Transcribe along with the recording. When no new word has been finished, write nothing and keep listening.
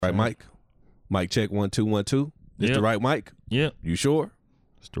Right mic? Mic check 1 2 1 2. It's the right mic? Yep. You sure?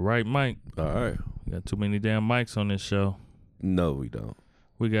 It's the right mic. All right. We got too many damn mics on this show. No, we don't.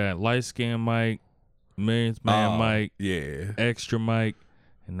 We got light skin mic, Millionth Man mic, yeah, extra mic,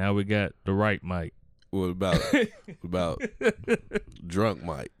 and now we got the right mic. What about drunk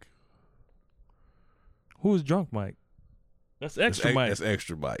mic? Who is drunk mic? That's extra mic. That's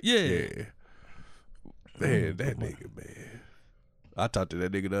extra mic. Yeah. Man, that nigga, man. I talked to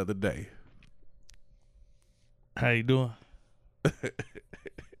that nigga the other day. How you doing?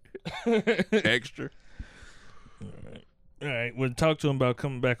 Extra. All right. We'll talk to him about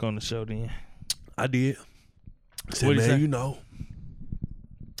coming back on the show then. I did. I said, What'd he man, say? you know,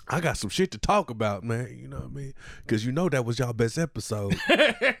 I got some shit to talk about, man. You know what I mean? Because you know that was y'all best episode.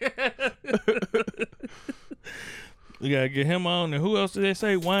 We gotta get him on, and who else did they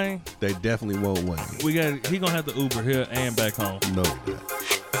say? Wayne. They definitely won't win. He gonna have to Uber here and back home. No.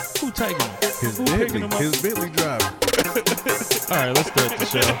 Who taking him? His Who Bentley. picking him up? His Bentley driver. All right, let's start the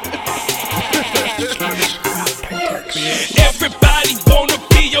show. Everybody wanna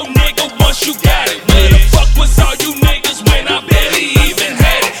be your nigga once you got it. Where the fuck was all you niggas when I barely even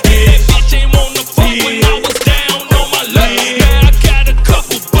had it? Yeah, bitch ain't wanna fuck when I was down on my luck. Now I got a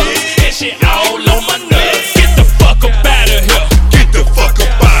couple bucks and shit all on my nuts. Get the fuck up out of here. Get the fuck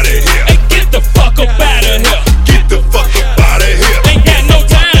up out of here. Hey, get the fuck up out of here. Get the fuck up out of here. Ain't got no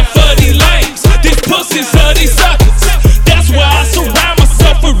time for these lames. These pussies are these suckers. That's why I surround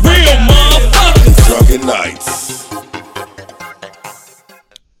myself with real motherfuckers. Drunken nights.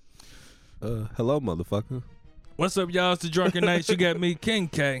 Hello, motherfucker. What's up, y'all? It's the Drunken Nights. You got me, King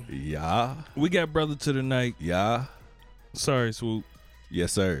K. Yeah. We got Brother to the Night. Yeah. Sorry, Swoop.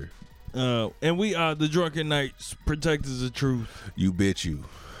 Yes, sir. And we are the Drunken Knights, protectors of truth. You bitch you.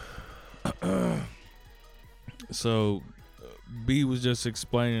 So, B was just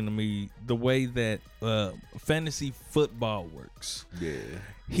explaining to me the way that fantasy football works. Yeah.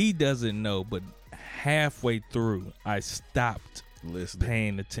 He doesn't know, but halfway through, I stopped Listening.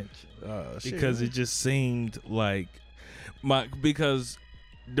 paying attention Oh, shit. because it just seemed like because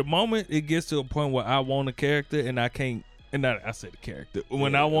the moment it gets to a point where I want a character and I can't, and I said a character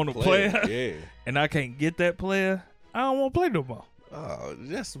when I want a player, yeah. and I can't get that player, I don't want to play no more. Oh,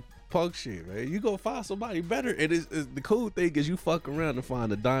 that's some punk shit, man. You go find somebody better. And it's the cool thing is you fuck around and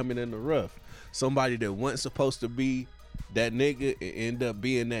find a diamond in the rough. Somebody that wasn't supposed to be that nigga and end up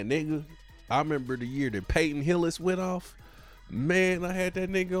being that nigga. I remember the year that Peyton Hillis went off. Man, I had that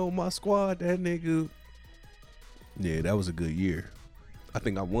nigga on my squad. That nigga. Yeah, that was a good year. I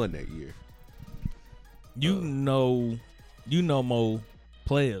think I won that year. You know more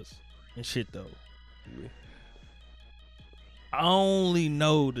players and shit though. Yeah. I only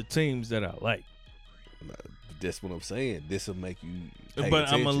know the teams that I like, That's what I'm saying. This will make you pay but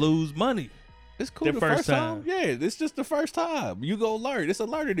I'm gonna attention. lose money. It's cool the the first first time. time. Yeah, it's just the first time. You go learn. It's a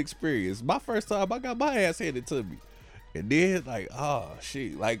learning experience. My first time, I got my ass handed to me. And then, like, oh,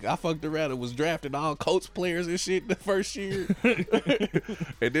 shit. Like, I fucked around and was drafting all Colts players and shit the first year.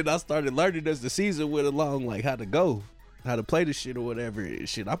 And then I started learning as the season went along, like, how to go, how to play the shit or whatever. And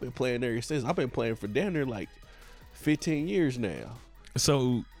shit, I've been playing ever since. I've been playing for damn near, like, 15 years now.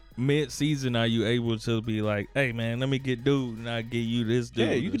 So mid-season, are you able to be like, hey man, let me get dude and I get you this dude?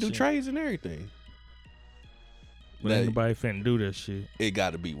 Yeah, you and can do shit? trades and everything. But ain't nobody finna do that shit. It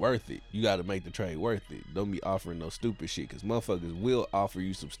got to be worth it. You got to make the trade worth it. Don't be offering no stupid shit, because motherfuckers will offer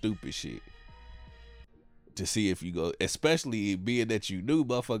you some stupid shit to see if you go, especially being that you knew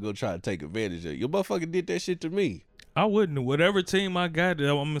motherfucker gonna try to take advantage of you. Your motherfucker did that shit to me. I wouldn't. Whatever team I got, I'm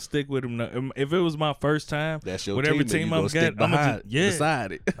gonna stick with them. If it was my first time, That's your whatever team. team I'm I've got, I'm gonna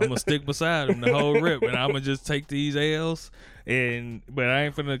beside it. I'm gonna stick beside them the whole rip, and I'm gonna just take these L's. But I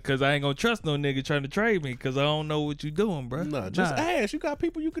ain't finna, cause I ain't gonna trust no nigga trying to trade me, cause I don't know what you doing, bro. Nah, just ask. You got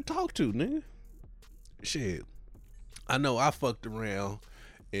people you can talk to, nigga. Shit, I know I fucked around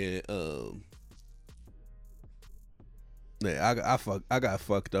and yeah, I got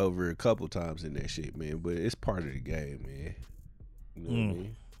fucked over a couple times in that shit, man. But it's part of the game, man. You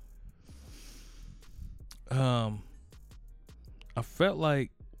know what I mean? I felt like,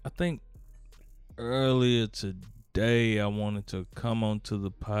 I think earlier today I wanted to come onto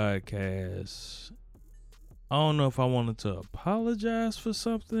the podcast. I don't know if I wanted to apologize for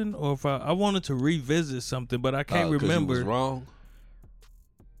something or if I wanted to revisit something, but I can't 'Cause remember. you was wrong.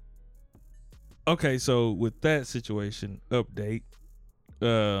 Okay, so with that situation, update.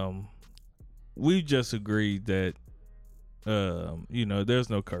 We just agreed that there's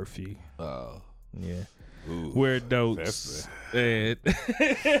no curfew. Oh, Yeah. ooh. Wear adults and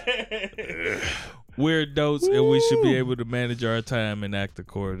We're adults and we should be able to manage our time and act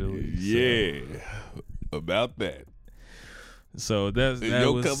accordingly. Yeah, about that. So that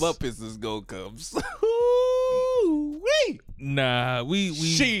Your was comeuppance is gonna come. nah. We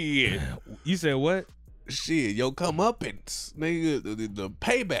Shit. You said what? Shit, your comeuppance, nigga, the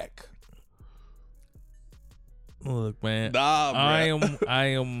payback. Look, man. Nah,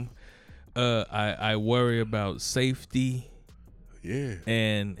 bro. I worry about safety. Yeah.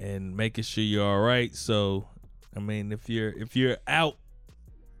 And making sure you're all right. So, I mean, if you're out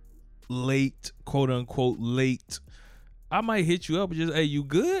late, quote unquote late, I might hit you up and just, hey, you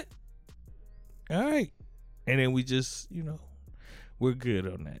good? All right. And then we just, we're good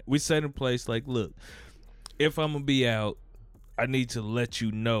on that. We set in place like, look, if I'm gonna be out, I need to let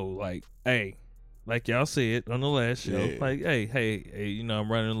you know, like, hey, like y'all said on the last show, like, hey,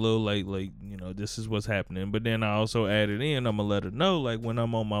 I'm running a little late, like, this is what's happening. But then I also added in, I'm gonna let her know, like, when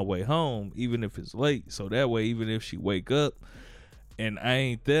I'm on my way home, even if it's late. So that way, even if she wake up and I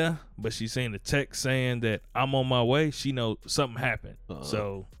ain't there, but she seen a text saying that I'm on my way, she know something happened.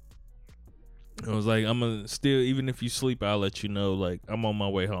 So I was like, I'm gonna still, even if you sleep, I'll let you know, like, I'm on my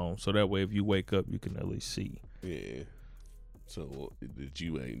way home. So that way, if you wake up, you can at least see. Yeah. So that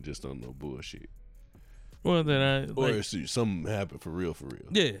you ain't just on no bullshit. Well, then Or something happened for real.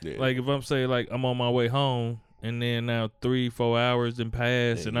 Yeah. Like if I'm saying like I'm on my way home and then now 3-4 hours done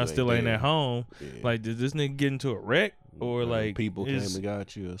passed and I still ain't at home. Yeah. Like, did this nigga get into a wreck or like people came and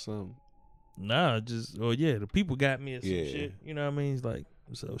got you or something? Nah, the people got me or some shit. You know what I mean? It's like,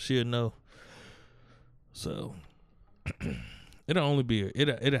 so she'll know. So it'll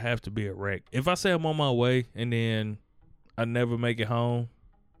have to be a wreck. If I say I'm on my way and then I never make it home,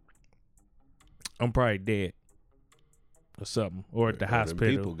 I'm probably dead or something, or at the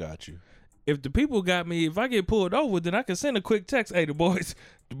hospital. People got you. If the people got me, if I get pulled over, then I can send a quick text. Hey, the boys,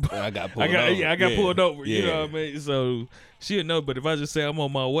 I got pulled over. I got pulled over. You know what I mean? So she'll know. But if I just say I'm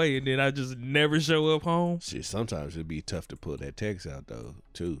on my way and then I just never show up home, shit, sometimes it'd be tough to pull that text out though,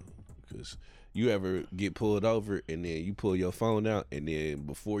 too, because you ever get pulled over and then you pull your phone out and then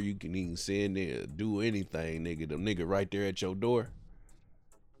before you can even send it or do anything, the nigga right there at your door.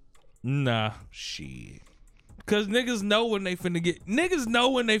 Nah. Shit. Cause niggas know when they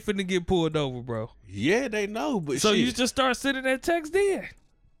finna get pulled over, bro. Yeah, they know, but so you just start sending that text then.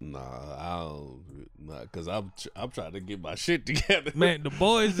 Nah, I don't. Nah, cause I'm trying to get my shit together. Man, the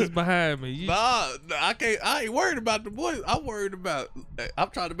boys is behind me. Nah, I can't. I ain't worried about the boys. I'm worried about. I'm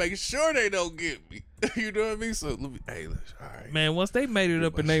trying to make sure they don't get me. You know what I mean? So let me. Hey, all right. Man, once they made it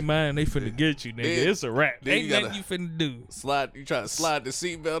up in their mind, they finna get you, nigga. It's a wrap. Ain't nothing you finna do. You trying to slide the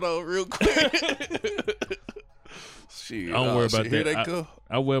seatbelt on real quick. Shit, I don't worry about here that. They go.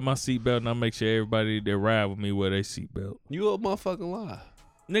 I wear my seatbelt and I make sure everybody that ride with me wear their seatbelt. You a motherfucking lie.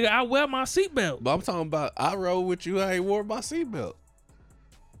 Nigga, I wear my seatbelt. But I'm talking about I rode with you, I ain't wore my seatbelt.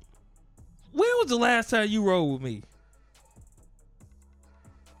 When was the last time you rode with me?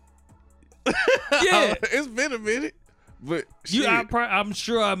 Yeah. It's been a minute. But I'm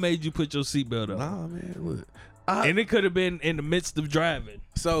sure I made you put your seatbelt on. Nah, man. Look, and it could have been in the midst of driving.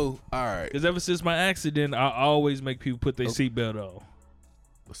 So, all right. Because ever since my accident, I always make people put their seatbelt on.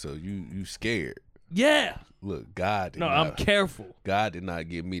 So you scared. Yeah. Look, God did I'm careful. God did not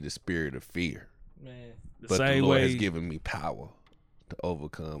give me the spirit of fear. Man. But the Lord has given me power to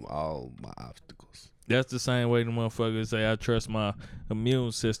overcome all my obstacles. That's the same way the motherfuckers say I trust my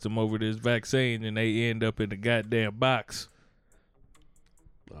immune system over this vaccine and they end up in the goddamn box.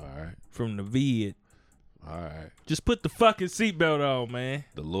 All right. From the vid. All right. Just put the fucking seatbelt on, man.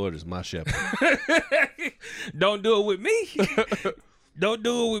 The Lord is my shepherd. Don't do it with me. Don't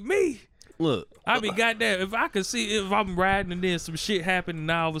do it with me. Look, I mean, goddamn, if I could see if I'm riding and then some shit happened and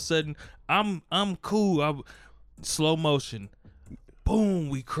now all of a sudden I'm cool. Slow motion. Boom,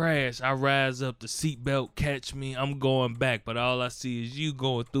 we crash. I rise up, the seatbelt catch me. I'm going back, but all I see is you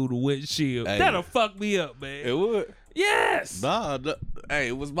going through the windshield. Hey, that'll fuck me up, man. It would. Yes. Nah, hey,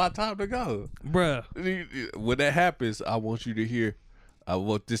 it was my time to go. Bruh. When that happens, I want you to hear, I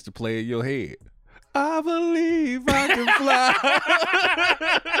want this to play in your head. I believe I can fly.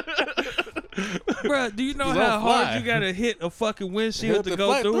 Bruh, do you know how hard you gotta hit a fucking windshield to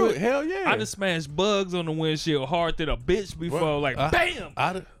go through it? Hell yeah. I just smashed bugs on the windshield hard than a bitch before. Like, bam.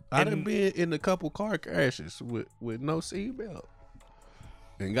 I done been in a couple car crashes with no seatbelt.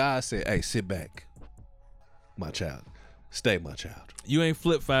 And God said, hey, sit back, my child. Stay, my child. You ain't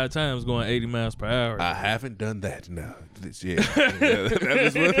flipped 5 times going 80 miles per hour. I haven't done that. No. Yeah. That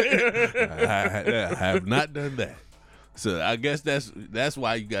is what I have not done that. So I guess that's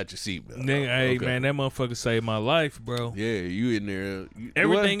why you got your seatbelt. Nigga, hey Okay. man, that motherfucker saved my life, bro. Yeah, you in there.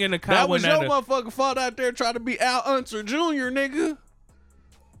 Everything in the car That was went your out motherfucking fault out there trying to be Al Unser Jr., nigga.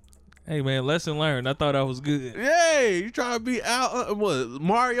 Hey man, lesson learned. I thought I was good. Yeah, you trying to be Al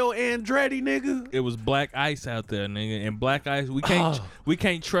Mario Andretti, nigga. It was Black Ice out there, nigga, and Black Ice we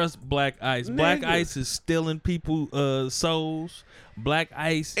can't trust Black Ice. Black Nigga. Ice is stealing people souls. Black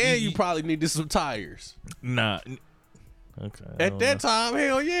Ice, And you probably needed some tires. nah. Okay. I At don't that time,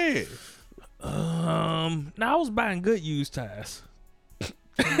 hell yeah. I was buying good used tires.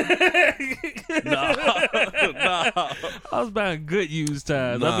 Nah. I was buying good used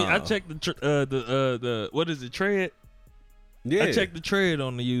tires. I mean, I Nah. checked the what is it, tread? Yeah. I checked the tread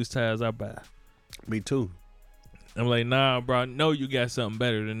on the used tires I buy. Me too. I'm like, nah, bro. I know you got something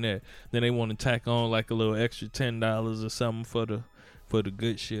better than that. Then they want to tack on like a little extra $10 or something for the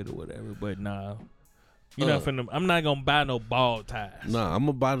good shit or whatever. But nah, you're not finna. I'm not gonna buy no ball tires. Nah, I'm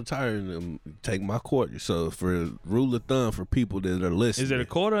gonna buy the tire and take my quarter. So for rule of thumb for people that are listening, Is it a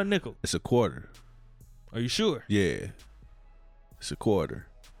quarter or a nickel? It's a quarter. Are you sure? Yeah, it's a quarter.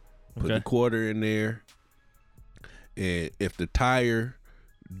 Put Okay. the quarter in there, and if the tread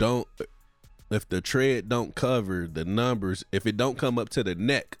don't cover the numbers, if it don't come up to the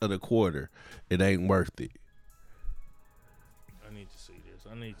neck of the quarter, it ain't worth it. I need to see this.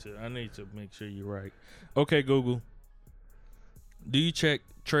 I need to make sure you're right. Okay, Google. Do you check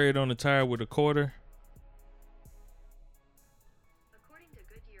tread on the tire with a quarter? According to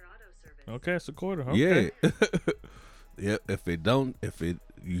Goodyear Auto Service, Okay, it's a quarter. Okay. Yeah. Yep. If it don't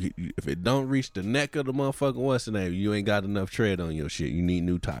reach the neck of the motherfucking what's the name, you ain't got enough tread on your shit. You need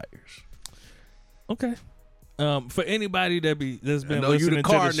new tires. Okay. For anybody that's I been know you listening the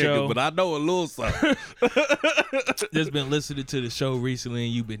car to the show, nigga, but I know a little something. that's been listening to the show recently,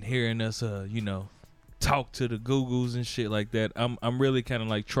 and you've been hearing us, talk to the Googles and shit like that. I'm really kind of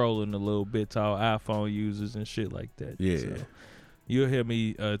like trolling a little bit to all iPhone users and shit like that. Yeah. So you'll hear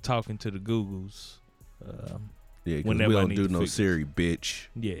me talking to the Googles. Yeah, because we Whenever I don't need do to no fix Siri, bitch.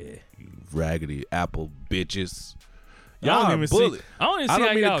 Yeah. You raggedy Apple bitches. I Y'all don't are even see. bully. I don't even I see don't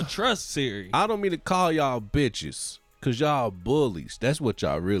how mean to y'all ca- trust Siri. I don't mean to call y'all bitches, because y'all bullies. That's what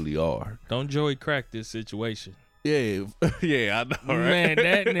y'all really are. Don't Joey crack this situation. Yeah, yeah, I know, right? Man,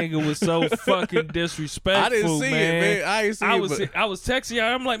 that nigga was so fucking disrespectful. I didn't see man. it, man. I ain't see it. I was texting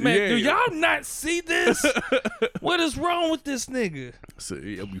y'all. I'm like, man, Yeah. do y'all not see this? What is wrong with this nigga? So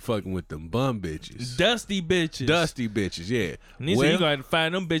you'll be fucking with them bum bitches. Dusty bitches. Dusty bitches, yeah. And he said you gotta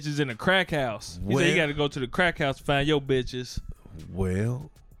find them bitches in the crack house. He said you gotta go to the crack house to find your bitches. Well,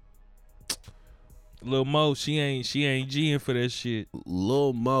 Lil Mo, she ain't G'ing for that shit.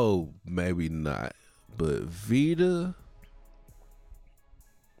 Lil Mo, maybe not. But Vita,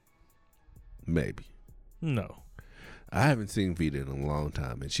 maybe. No. I haven't seen Vita in a long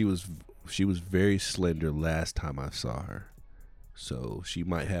time, and she was very slender last time I saw her. So she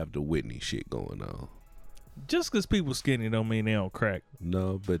might have the Whitney shit going on. Just because people skinny don't mean they don't crack.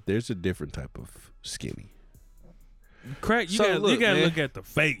 No, but there's a different type of skinny. Crack, you So gotta look, man. look at the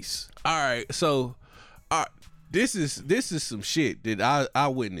face. All right, so this is some shit that I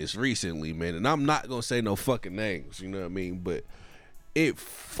witnessed recently, man, and I'm not gonna say no fucking names, you know what I mean? But it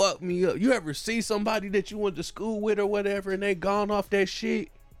fucked me up. You ever see somebody that you went to school with or whatever, and they gone off that shit?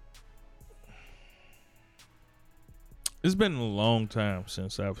 It's been a long time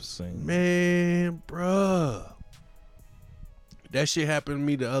since I've seen. Man, bruh. That shit happened to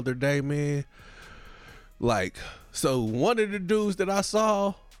me the other day, man. Like, so one of the dudes that I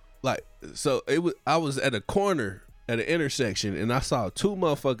saw, I was at a corner at an intersection, and I saw two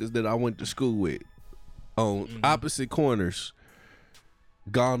motherfuckers that I went to school with on opposite corners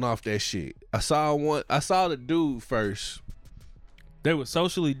gone off that shit. I saw the dude first. They were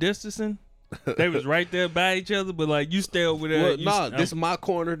socially distancing. They was right there by each other, but like you stay over there. Well, this is my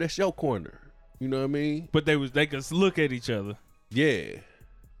corner, that's your corner. You know what I mean? But they could look at each other. Yeah.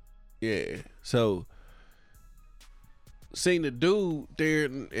 Yeah. So seen the dude there,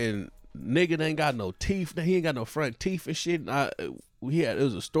 and nigga ain't got no teeth. He ain't got no front teeth and shit. And it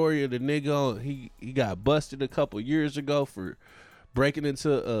was a story of the nigga on, he got busted a couple years ago for breaking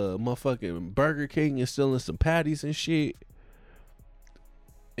into a motherfucking Burger King and stealing some patties and shit.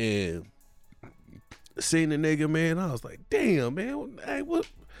 And seen the nigga, man, I was like, damn, man,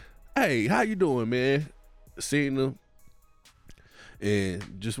 hey, how you doing, man? Seen him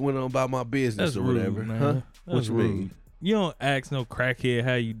and just went on about my business That's or rude, whatever. man. Huh? That's What you rude. mean? You don't ask no crackhead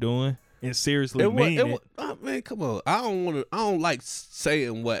how you doing and seriously mean it. Man, come on. I don't like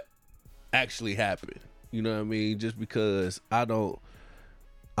saying what actually happened. You know what I mean? Just because I don't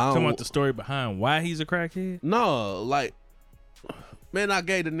Talking about the story behind why he's a crackhead? No, like, man, I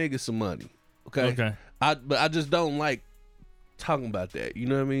gave the nigga some money. Okay. But I just don't like talking about that. You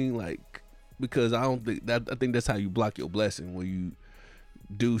know what I mean? Like, because I don't think that. I think that's how you block your blessing when you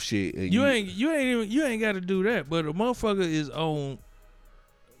do shit. And you ain't got to do that. But a motherfucker is on.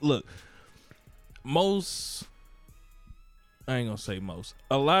 Look, most. I ain't gonna say most.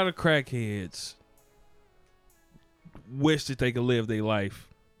 A lot of crackheads wish that they could live their life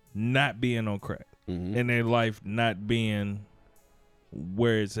not being on crack, and their life not being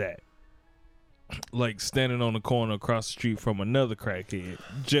where it's at. Like standing on the corner across the street from another crackhead,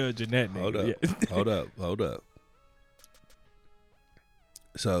 judging that nigga. Hold up.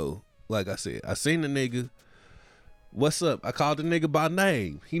 So, like I said, I seen the nigga. What's up? I called the nigga by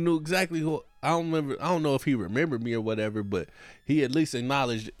name. He knew exactly who. I don't know if he remembered me or whatever, but he at least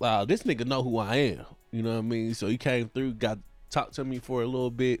acknowledged, this nigga know who I am. You know what I mean? So he came through, talked to me for a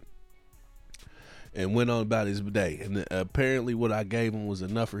little bit, and went on about his day. And apparently what I gave him was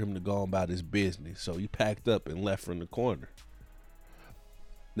enough for him to go on about his business. So he packed up and left from the corner.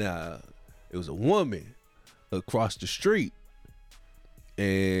 Now, it was a woman across the street.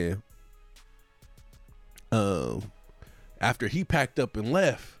 And after he packed up and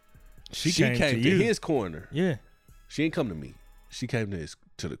left, she came to his corner. Yeah. She ain't come to me. She came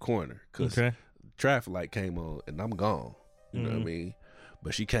to the corner because traffic light came on and I'm gone. You know what I mean?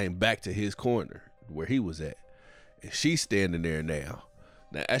 But she came back to his corner where he was at. And she's standing there now.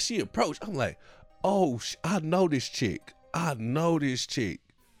 Now, as she approached, I'm like, oh, I know this chick. At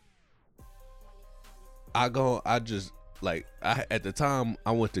the time,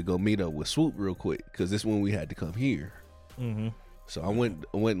 I went to go meet up with Swoop real quick because this when we had to come here. So I went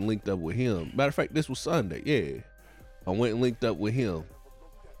and linked up with him. Matter of fact, this was Sunday. Yeah. I went and linked up with him.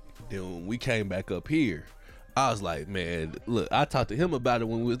 Then when we came back up here, I was like, man, look, I talked to him about it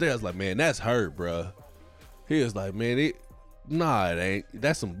when we was there. I was like, man, that's her, bruh. He was like, man, it ain't.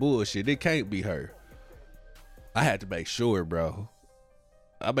 That's some bullshit. It can't be her. I had to make sure, bro.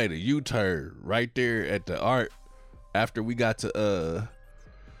 I made a U-turn right there at the art after we got to the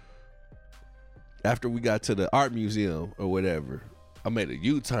art museum or whatever. I made a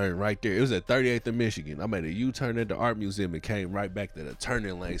U-turn right there. It was at 38th and Michigan. I made a U-turn at the art museum and came right back to the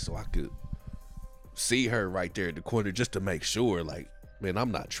turning lane so I could see her right there at the corner just to make sure, like, man, I'm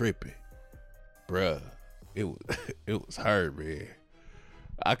not tripping. Bruh, it was her, man.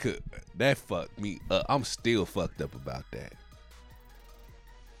 That fucked me up. I'm still fucked up about that.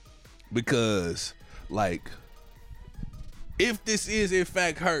 Because, like, if this is in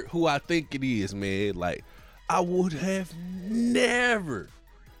fact her, who I think it is, man, like, I would have never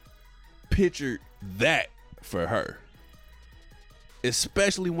pictured that for her.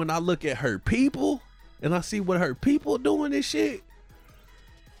 Especially when I look at her people and I see what her people doing this shit.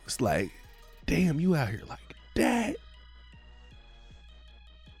 It's like, damn, you out here like that.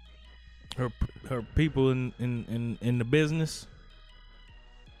 Her people in the business?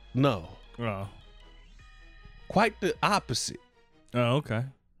 No. Oh. Quite the opposite. Oh, okay.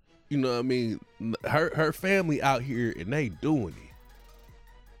 You know what I mean? Her family out here and they doing it.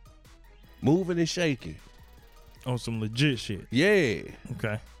 Moving and shaking. On some legit shit. Yeah.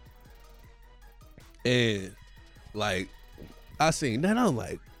 Okay. And like I seen that, I'm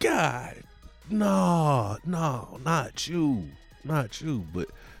like, God, no, not you. But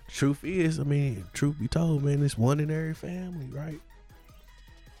truth is, I mean, truth be told, man, it's one in every family, right?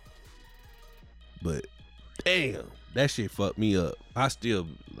 But damn, that shit fucked me up. I still,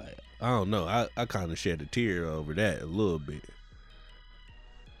 like, I don't know. I kind of shed a tear over that a little bit.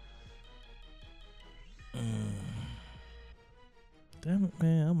 Damn it,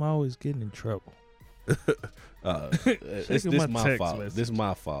 man. I'm always getting in trouble. This my fault. Message. This is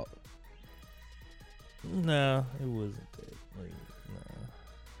my fault. No, it wasn't that.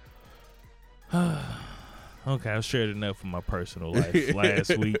 Nah. Okay, I've shared enough of my personal life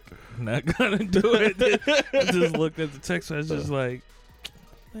last week. Not gonna do it. I just looked at the text. I was just like,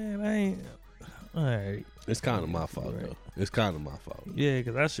 man, I ain't. All right. It's kind of my fault, though. It's kind of my fault. Yeah,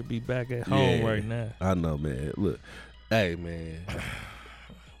 because I should be back at home right now. I know, man. Look, hey, man.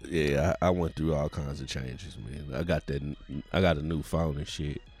 Yeah, I went through all kinds of changes, man. I got a new phone and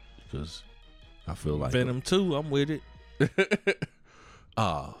shit because I feel like Venom 2. I'm with it.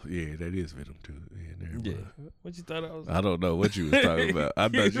 Oh, yeah, that is Venom 2. Yeah, never mind. What you thought I was? I don't know what you was talking about. I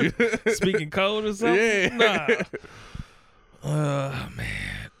thought you speaking code or something. Yeah. Nah.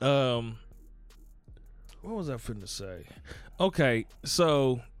 Man. What was I finna say? Okay,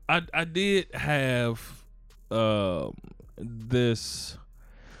 so I did have this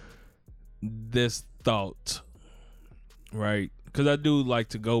thought, right? because I do like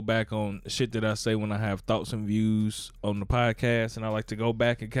to go back on shit that I say when I have thoughts and views on the podcast, and I like to go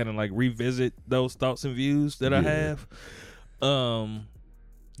back and kind of like revisit those thoughts and views that I have.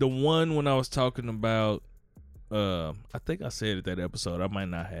 The one when I was talking about, I think I said it that episode. I might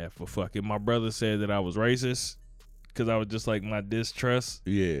not have, but fuck it. My brother said that I was racist because I was just like my distrust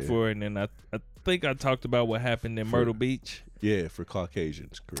for it, and then I think I talked about what happened in Myrtle Beach. Yeah, for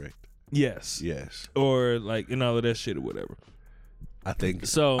Caucasians, correct. Yes. Or like and all of that shit or whatever. I think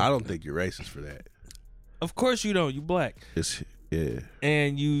so. I don't think you're racist for that. Of course you don't. You black. Yeah.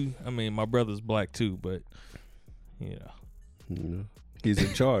 And you, I mean, my brother's black too, but you know, he's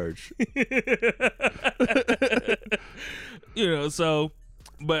in charge. You know, so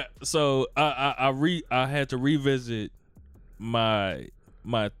I had to revisit my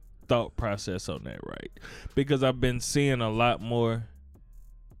thought process on that, right? Because I've been seeing a lot more.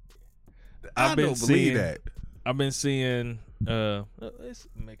 I don't believe that. I've been seeing it's a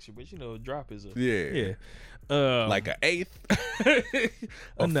mixture, but you know, drop is a yeah. Like an eighth,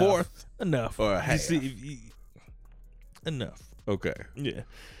 a fourth, enough, or a half. Enough. Okay. Yeah.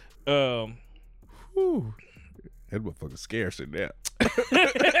 Whew. That motherfucker scarce in there.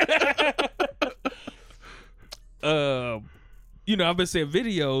 You know, I've been seeing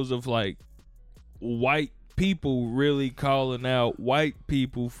videos of like white people really calling out white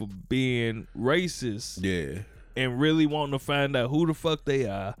people for being racist. Yeah. And really wanting to find out who the fuck they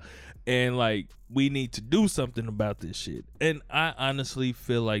are. And like, we need to do something about this shit. And I honestly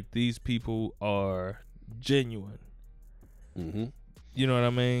feel like these people are genuine. Mm-hmm. You know what I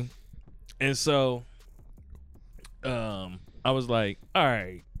mean? And so, I was like, all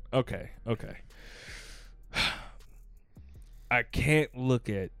right, okay. I can't look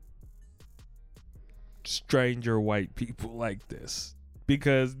at stranger white people like this.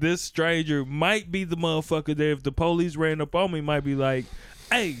 Because this stranger might be the motherfucker that if the police ran up on me might be like,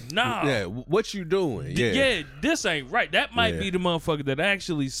 hey, nah. Yeah, what you doing? Yeah, this ain't right. That might be the motherfucker that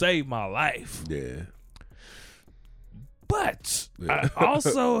actually saved my life. Yeah. But I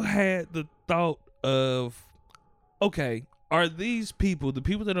also had the thought of, okay, are these people, the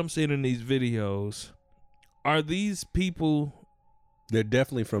people that I'm seeing in these videos, are these people... They're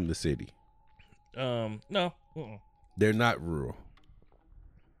definitely from the city. No. They're not rural.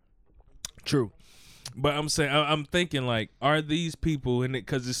 True. But I'm saying, I'm thinking like, are these people, and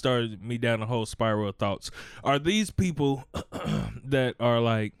because it started me down a whole spiral of thoughts, are these people that are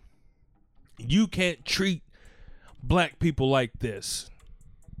like, you can't treat black people like this?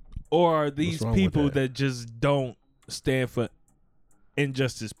 Or are these people that just don't stand for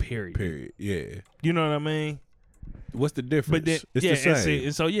injustice, period? Yeah. You know what I mean? What's the difference? But then, it's the same.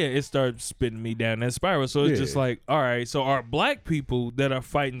 And so it started spinning me down that spiral. So it's just like, all right, so are black people that are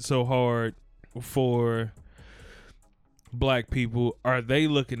fighting so hard for black people, are they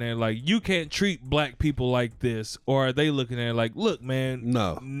looking at like, you can't treat black people like this? Or are they looking at like, look, man,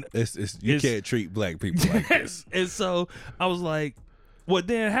 no, you can't treat black people like this. And so I was like, well,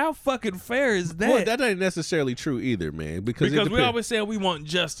 then how fucking fair is that? Well, that ain't necessarily true either, man. Because we always say we want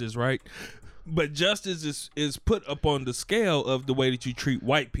justice, right? But justice is put up on the scale of the way that you treat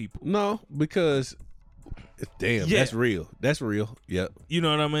white people. No, because that's real. That's real. Yep. You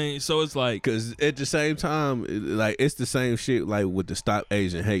know what I mean? So it's like, because at the same time, like it's the same shit like with the Stop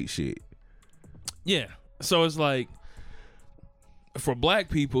Asian Hate shit. Yeah. So it's like, for black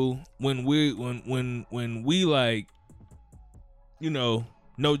people, when we like, you know,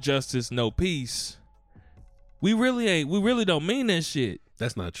 no justice, no peace, we really don't mean that shit.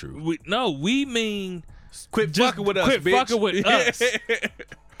 That's not true. We mean quit fucking with us, bitch. Quit fucking with us.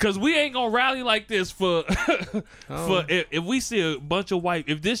 Cause we ain't gonna rally like this for if we see a bunch of white,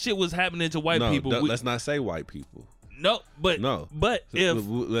 if this shit was happening to white people. Let's not say white people. But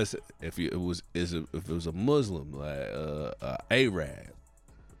if it was a Muslim, like Arab,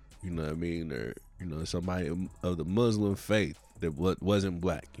 you know what I mean, or you know, somebody of the Muslim faith that wasn't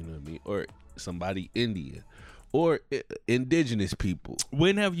black, you know what I mean, or somebody Indian, or indigenous people.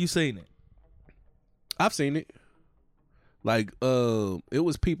 When have you seen it? I've seen it. Like, it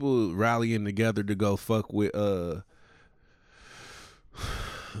was people rallying together to go fuck with,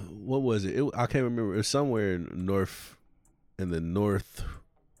 what was it? I can't remember. It was somewhere in the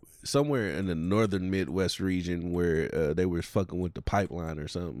northern Midwest region where they were fucking with the pipeline or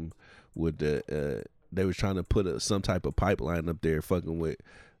something. With they was trying to put some type of pipeline up there, fucking with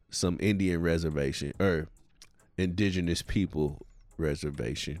some Indian reservation or indigenous people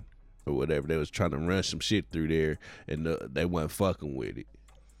reservation or whatever. They was trying to run some shit through there, and they wasn't fucking with it.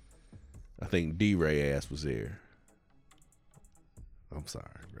 I think D-Ray ass was there. I'm sorry,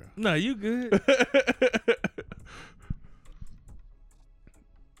 bro. No, you good.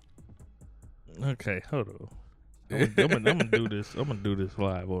 Okay, hold on. I'm gonna do this. I'm gonna do this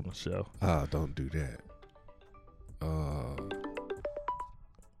live on the show. Oh, don't do that.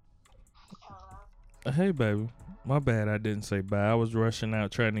 Hey, baby. My bad. I didn't say bye. I was rushing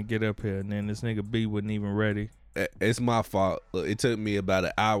out trying to get up here, and then this nigga B wasn't even ready. It's my fault. It took me about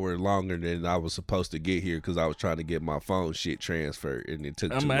an hour longer than I was supposed to get here because I was trying to get my phone shit transferred, and it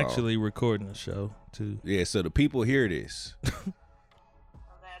took too long. I'm actually recording the show too. Yeah, so the people hear this.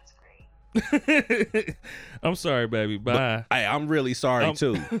 I'm sorry, baby. Bye. Hey, I'm really sorry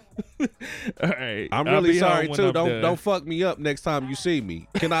too. All right. I'm I'll really be sorry home when too. I'm done. Don't fuck me up next time you see me.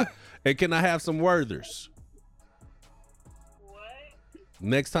 Can I have some Werthers? What?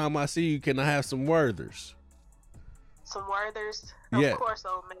 Next time I see you, can I have some Werthers? Some Werthers? Yeah. Of course,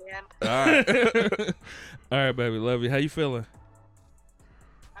 old man. All right. All right, baby. Love you. How you feeling?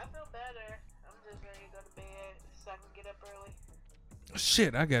 I feel better. I'm just ready to go to bed so I can get up early.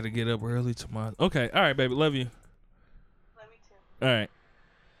 Shit, I gotta get up early tomorrow. Okay. All right, baby. Love you. Love you too. All right.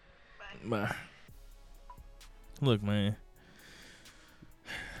 Bye. Bye. Look, man.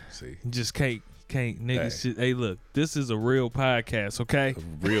 See, You just can't niggas. Hey, look, this is a real podcast, okay?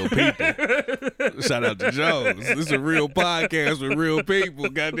 real people. Shout out to Jones. This is a real podcast with real people.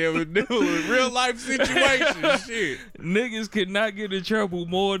 Goddamn it, dude. Real life situations. Shit. Niggas cannot get in trouble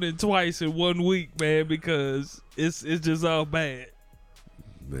more than twice in 1 week, man, because it's just all bad.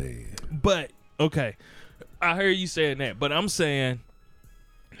 Man. But okay, I heard you saying that, but I'm saying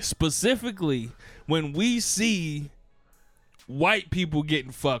specifically when we see white people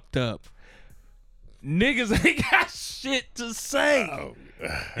getting fucked up, niggas ain't got shit to say. Oh.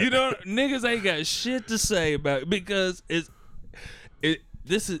 You know, niggas ain't got shit to say about it because it's What'd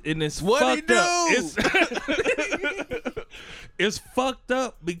he fucked up. It's fucked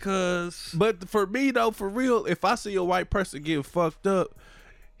up because But for me though, for real, if I see a white person getting fucked up,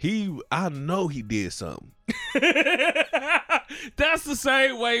 I know he did something. that's the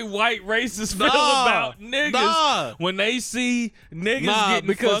same way white racists feel about niggas when they see niggas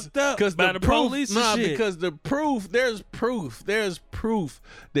getting fucked up by the police and shit. Because there's proof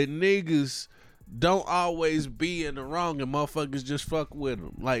that niggas don't always be in the wrong and motherfuckers just fuck with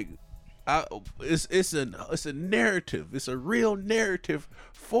them. Like, it's a narrative. It's a real narrative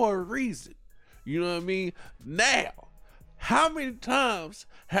for a reason. You know what I mean? Now, how many times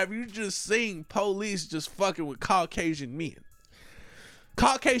have you just seen police just fucking with Caucasian men?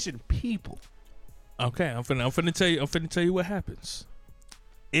 Caucasian people. Okay, I'm finna tell you what happens.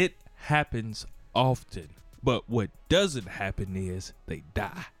 It happens often, but what doesn't happen is they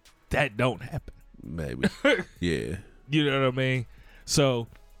die. That don't happen. Maybe. Yeah. You know what I mean? So,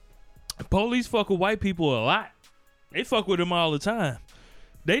 police fuck with white people a lot. They fuck with them all the time.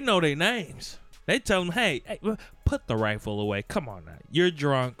 They know their names. They tell them, hey, put the rifle away. Come on now. You're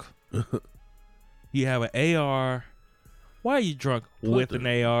drunk. You have an AR. Why are you drunk with an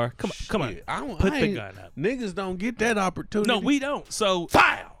AR? Come on. Put the gun up. Niggas don't get that opportunity. No, we don't. So,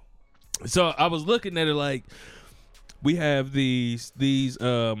 File. So I was looking at it like we have these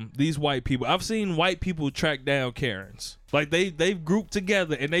white people. I've seen white people track down Karens. Like they've grouped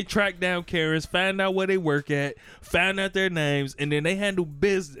together and they track down Karens, find out where they work at, find out their names, and then they handle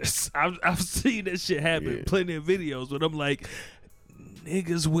business. I've seen that shit happen. Yeah. Plenty of videos, but I'm like,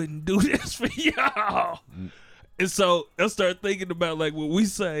 niggas wouldn't do this for y'all. And so I start thinking about like what we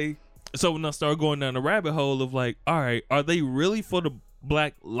say. So when I start going down the rabbit hole of like, all right, are they really for the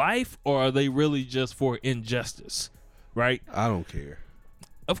black life or are they really just for injustice? Right? I don't care.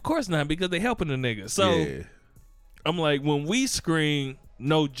 Of course not, because they helping the nigga. So Yeah. I'm like, when we scream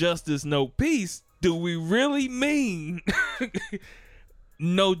no justice, no peace, do we really mean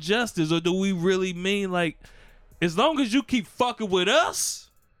no justice, or do we really mean like, as long as you keep fucking with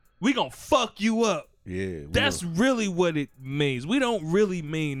us, we gonna fuck you up? Yeah. That's really what it means. We don't really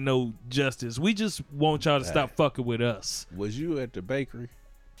mean no justice. We just want y'all to stop fucking with us. Was you at the bakery?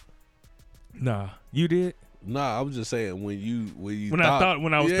 Nah, you did? Nah, I was just saying when When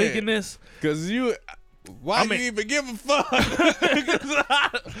I was thinking this, because you. Why you even give a fuck?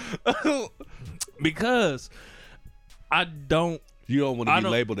 because I don't. You don't want to be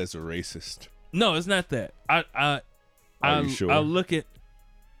labeled as a racist. No, it's not that. Are you sure? I look at.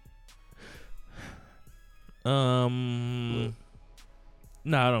 No,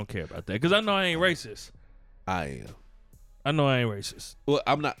 I don't care about that because I know I ain't racist. I am. I know I ain't racist. Well,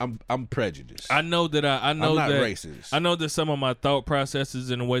 I'm not. I'm prejudiced. I know that I'm not racist. I know that some of my thought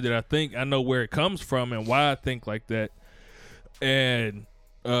processes and the way that I think, I know where it comes from and why I think like that. And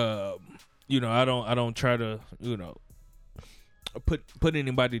I don't try to, put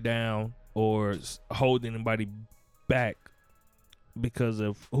anybody down or hold anybody back because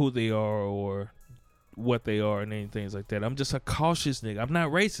of who they are or what they are and anything like that. I'm just a cautious nigga. I'm not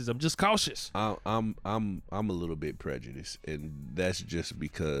racist. I'm just cautious. I'm a little bit prejudiced, and that's just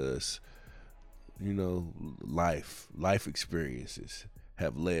because, you know, life experiences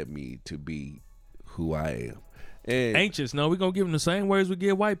have led me to be who I am. And Anxious. No, we're gonna give them the same words we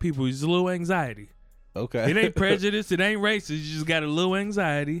give white people. It's a little anxiety. okay, It ain't prejudice. It ain't racist. You just got a little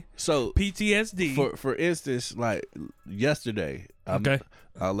anxiety. so PTSD. for instance, like yesterday, I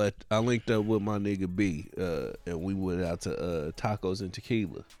linked up with my nigga B, and we went out to Tacos and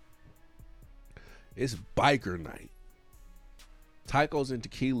Tequila. It's biker night. Tacos and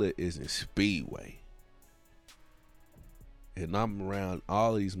Tequila is in Speedway, and I'm around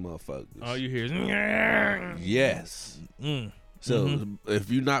all these motherfuckers. All you hear is Yes. So if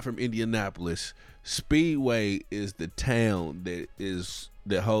you're not from Indianapolis, Speedway is the town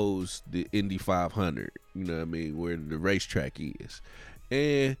that holds the Indy 500. You know what I mean? Where the racetrack is,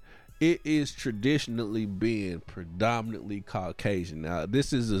 and it is traditionally being predominantly Caucasian. Now,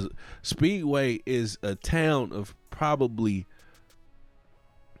 Speedway is a town of probably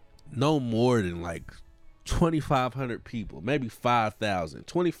no more than like 2,500 people, maybe 5,000,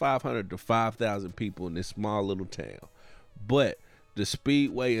 2,500 to 5,000 people in this small little town. But the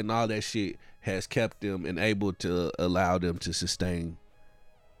Speedway and all that shit has kept them and able to allow them to sustain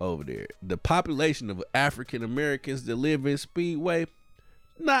over there. The population of African Americans that live in Speedway,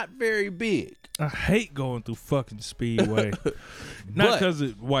 not very big. I hate going through fucking Speedway. Not because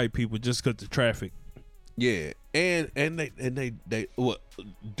of white people, just because of traffic. Yeah, and they well,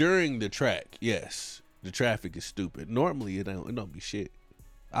 during the track, yes, the traffic is stupid. Normally it don't be shit.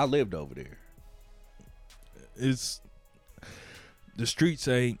 I lived over there. It's the streets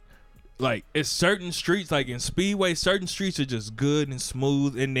ain't like, it's certain streets like in Speedway, certain streets are just good and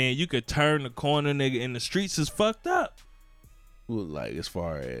smooth, and then you could turn the corner, nigga, and the streets is fucked up. Well, like as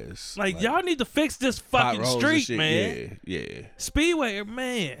far as like y'all need to fix this fucking street, man. Yeah. Speedway,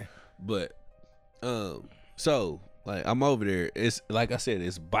 man. But so like I'm over there. It's like I said,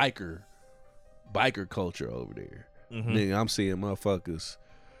 it's biker culture over there. Nigga, I'm seeing motherfuckers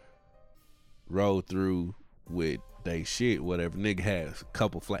roll through with they shit, whatever. Nigga has a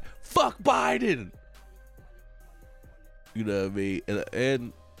couple flat. Fuck Biden. You know what I mean?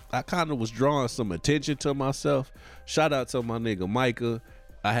 And I kind of was drawing some attention to myself. Shout out to my nigga Micah.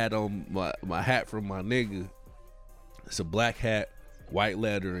 I had on my hat from my nigga. It's a black hat, white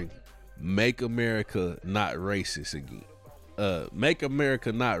lettering. Make America not racist again. Make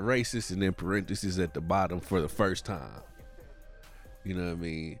America not racist, and then parentheses at the bottom for the first time. You know what I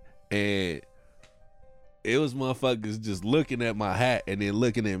mean? And it was motherfuckers just looking at my hat and then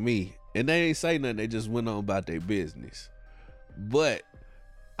looking at me. And they ain't say nothing. They just went on about their business. But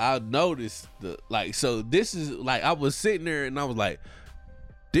I noticed so this is like, I was sitting there and I was like,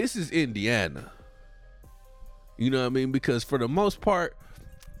 this is Indiana. You know what I mean? Because for the most part,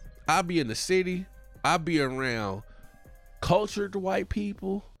 I be in the city, I be around cultured white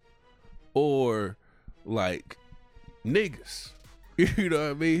people or like niggas. You know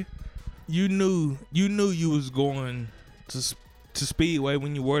what I mean? You knew you was going to Speedway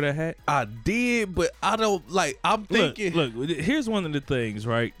when you wore that hat? I did, but I don't like. I'm thinking. Look, here's one of the things,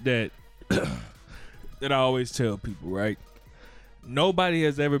 right, that that I always tell people, right? Nobody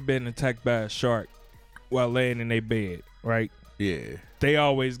has ever been attacked by a shark while laying in their bed, right? Yeah. They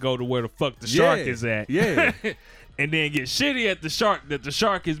always go to where the fuck the shark is at. Yeah. And then get shitty at the shark that the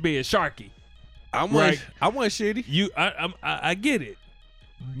shark is being sharky. I want shitty. I get it.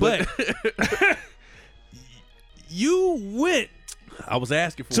 But you went. I was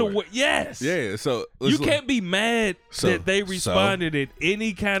asking for it. Yes. Yeah. So you can't be mad that they responded in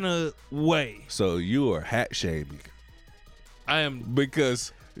any kind of way. So you are hat shaming. I am,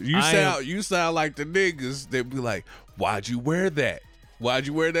 because you sound like the niggas that be like, why'd you wear that? Why'd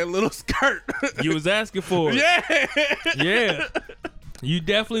you wear that little skirt? You was asking for it. Yeah. Yeah. You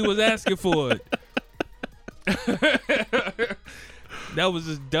definitely was asking for it. That was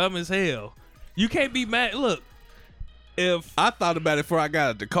just dumb as hell. You can't be mad. Look, if I thought about it before I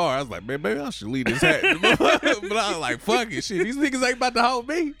got out the car, I was like, man, maybe I should leave this hat. But I was like, fuck it, shit. These niggas ain't about to hold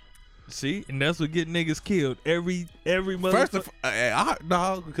me. See, and that's what get niggas killed every motherfucker.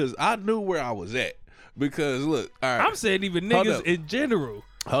 No, because I knew where I was at. Because look, all right, I'm saying even niggas in general.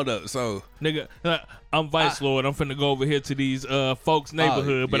 Hold up, so nigga, I'm Vice Lord. I'm finna go over here to these folks'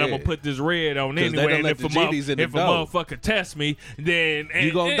 neighborhood, but I'm gonna put this red on anyway. And if a motherfucker test me, then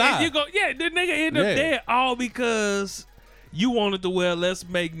you gonna die. The nigga end up dead, all because you wanted to wear let's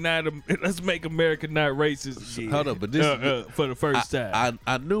make America not racist. Hold up, but this for the first time.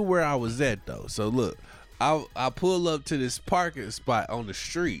 I knew where I was at though. So look, I pull up to this parking spot on the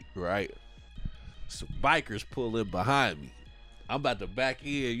street, right? Some bikers pull in behind me. I'm about to back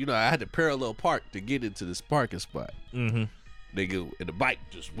in. You know, I had to parallel park to get into this parking spot. Mm-hmm. Nigga, and the bike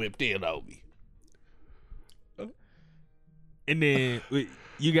just whipped in on me. And then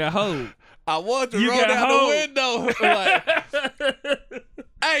you got hold. I wanted to You roll got down hold. the window. Like,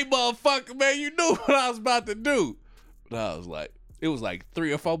 hey, motherfucker, man, you knew what I was about to do. But I was like, it was like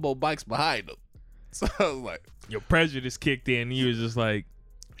 3 or 4 more bikes behind them. So I was like, Your prejudice kicked in. And you was just like,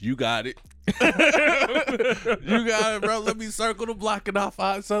 you got it. You got it, bro. Let me circle the block and I'll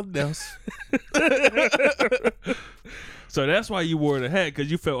find something else. so that's why you wore the hat, because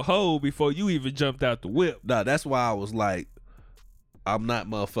you felt whole before you even jumped out the whip. Nah, that's why I was like, I'm not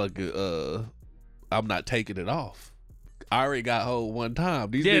taking it off. I already got hold one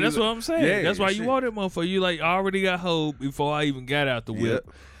time. These Yeah, niggas- that's what I'm saying. Yeah, that's why you shit. wore that motherfucker. You like, I already got hold before I even got out the whip.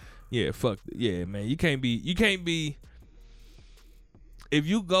 Yep. Yeah, fuck. Yeah, man. You can't be. If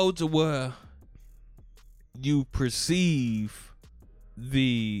you go to where you perceive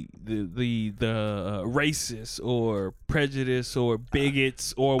the racist or prejudice or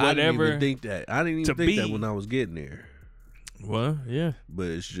bigots or whatever. I didn't even think that. I didn't even to think that be. when I was getting there. Well, yeah. But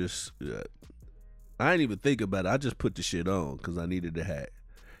it's just, I didn't even think about it. I just put the shit on because I needed the hat.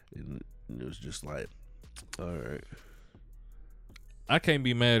 And it was just like, all right. I can't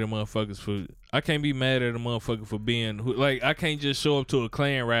be mad at motherfuckers for. I can't be mad at a motherfucker for being like. I can't just show up to a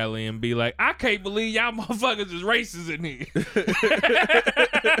Klan rally and be like, I can't believe y'all motherfuckers is racist in here.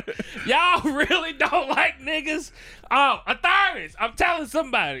 Y'all really don't like niggas. Oh, authorities! I'm telling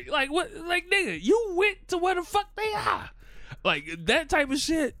somebody. Like what? Like nigga, you went to where the fuck they are. Like that type of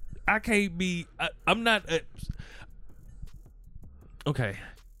shit. I can't be. I'm not. Okay.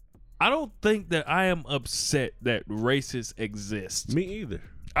 I don't think that I am upset that racists exist. Me either.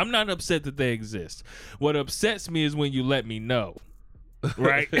 I'm not upset that they exist. What upsets me is when you let me know.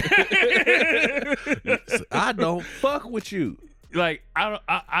 Right? I don't fuck with you. Like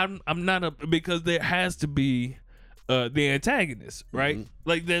I'm not because there has to be the antagonist, right? Mm-hmm.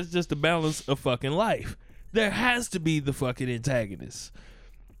 Like there's just a balance of fucking life. There has to be the fucking antagonist.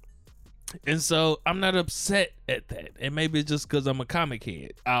 And so I'm not upset at that. And maybe it's just because I'm a comic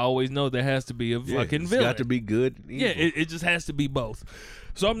head. I always know there has to be a fucking It's villain. got to be good. And Yeah, evil. it just has to be both.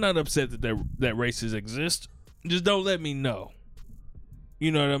 So I'm not upset that races exist. Just don't let me know.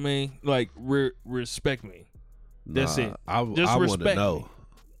 You know what I mean? Like respect me. That's Nah, it. I Just want to respect know. me.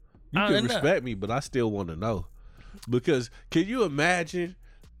 You I can know. respect me, but I still want to know. Because can you imagine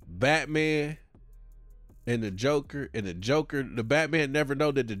Batman and the Joker, the Batman never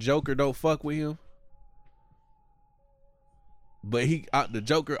know that the Joker don't fuck with him? But the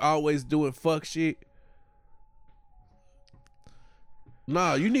Joker always doing fuck shit?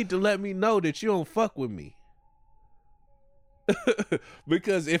 Nah, you need to let me know that you don't fuck with me.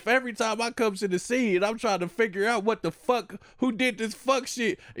 Because if every time I come to the scene, I'm trying to figure out what the fuck, who did this fuck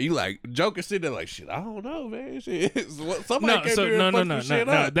shit, and you like Joker sitting there like, shit, I don't know, man. Shit, somebody came here and fucked some shit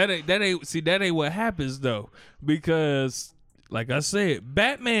up. That ain't what happens though, because like I said,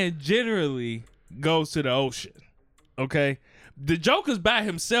 Batman generally goes to the ocean. Okay, the Joker's by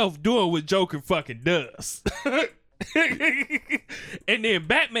himself doing what Joker fucking does. And then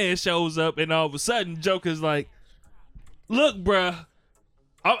Batman shows up, and all of a sudden, Joker's like, "Look, bruh,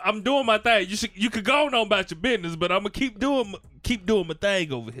 I'm doing my thing. You could go on about your business, but I'm gonna keep doing my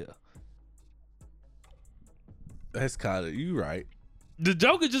thing over here." That's kind of, you right. The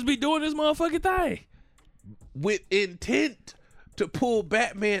Joker just be doing this motherfucking thing With intent to pull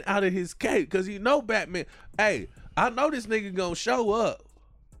Batman out of his cape, because you know Batman, hey, I know this nigga gonna show up.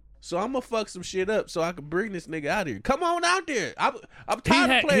 So I'm gonna fuck some shit up so I can bring this nigga out here. Come on out there. I'm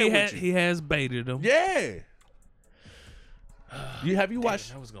tired of playing with you. He has baited him. Yeah. Have you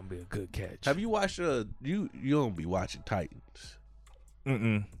watched? That was gonna be a good catch. Have you watched? You don't be watching Titans.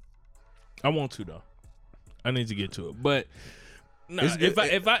 I want to though. I need to get to it, but no. It's good.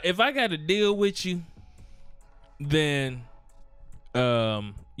 If I got to deal with you, then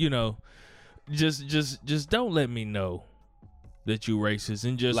just don't let me know that you racist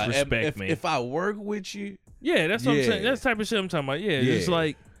and just Like, respect me. If I work with you, yeah, that's what I'm Yeah. saying. That's the type of shit I'm talking about. Yeah, Yeah. it's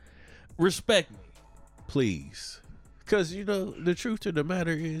like respect me. please, because you know the truth of the matter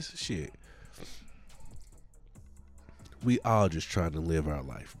is, shit. We all just trying to live our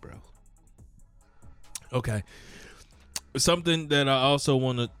life, bro. Okay. Something that I also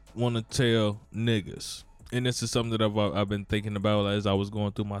want to tell niggas, and this is something that I've been thinking about as I was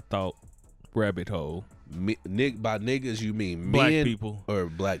going through my thought rabbit hole. By niggas, you mean Black men people. or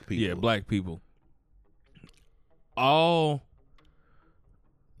black people? Yeah, black people. All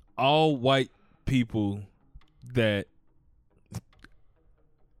white people that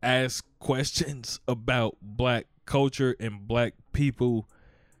ask questions about black culture and black people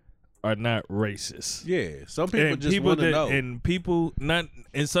are not racist. Yeah, some people And just want to know. And people not,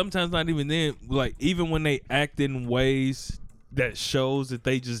 and sometimes not even then. Like even when they act in ways that shows that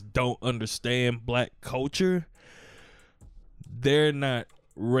they just don't understand black culture, they're not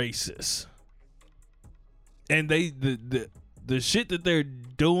racist. And the shit that they're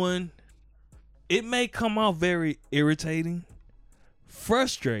doing, it may come off very irritating,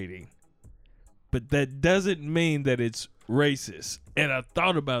 frustrating, but that doesn't mean that it's racist. And I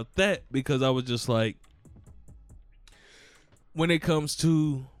thought about that because I was just like, when it comes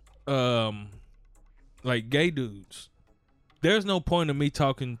to like gay dudes, there's no point in me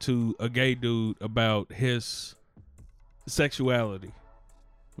talking to a gay dude about his sexuality.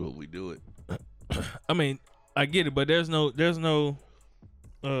 Will we do it? I mean, I get it, but there's no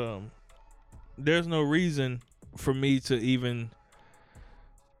reason for me to even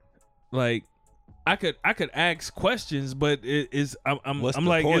like. I could ask questions, but I'm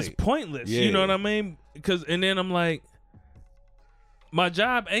like point? it's pointless. Yeah. You know what I mean? Because and then I'm like, my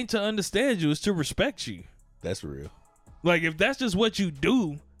job ain't to understand you; it's to respect you. That's real. Like if that's just what you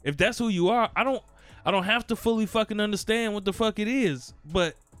do, if that's who you are, I don't have to fully fucking understand what the fuck it is.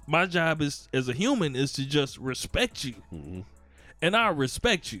 But my job is as a human is to just respect you, and I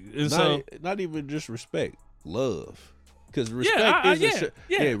respect you. And Not even just respect, love. Because respect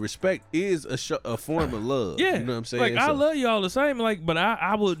respect is a form of love. Yeah, you know what I'm saying. Like I love you all the same. Like, but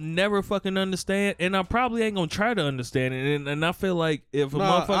I would never fucking understand, and I probably ain't gonna try to understand it. And I feel like if a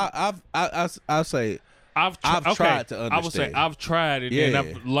motherfucker, I'll say I've tried to understand. I would say I've tried it, and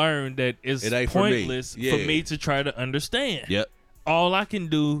I've learned that it's It ain't pointless for me. for me to try to understand. Yep. All I can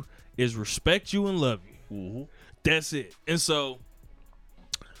do is respect you and love you. Mm-hmm. That's it. And so,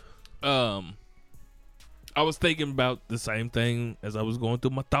 I was thinking about the same thing as I was going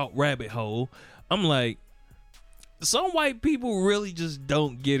through my thought rabbit hole. I'm like, some white people really just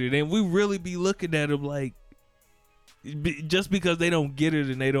don't get it, and we really be looking at them like, just because they don't get it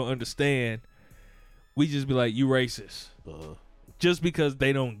and they don't understand, we just be like, you racist. Just because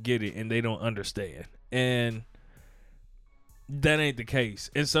they don't get it and they don't understand. And that ain't the case.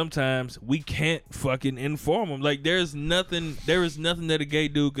 And sometimes we can't fucking inform them. Like there is nothing that a gay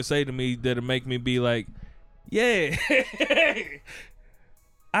dude could say to me that'll make me be like, yeah,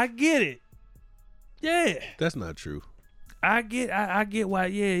 I get it. Yeah. That's not true. I get why,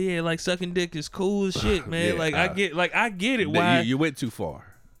 yeah, like sucking dick is cool as shit, man. Yeah, I get it why. You went too far.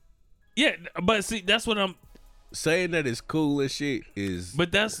 Yeah, but see, that's what I'm saying, that it's cool as shit is.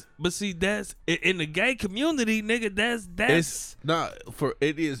 That's in the gay community, nigga. That's it's not for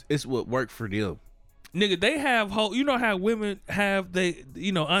it is. It's what worked for them, nigga. They have whole. You know how women have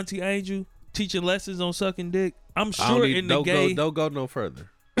Auntie Angel teaching lessons on sucking dick. I'm sure in the gay. Don't go no further.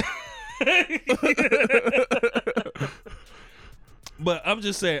 But I'm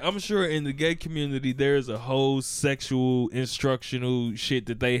just saying, I'm sure in the gay community there's a whole sexual instructional shit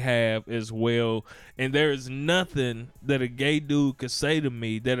that they have as well. And there is nothing that a gay dude could say to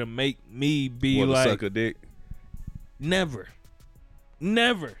me that'll make me be wanna like, suck a dick? Never.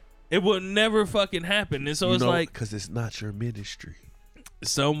 It will never fucking happen. And so it's like, because it's not your ministry.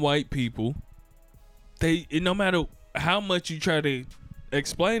 Some white people, they, no matter how much you try to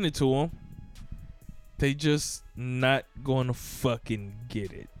explain it to them, they just not gonna fucking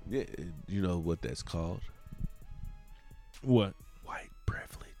get it. Yeah, you know what that's called? What? White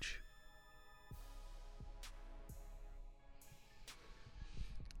privilege.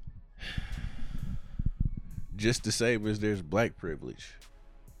 Just the same as there's black privilege.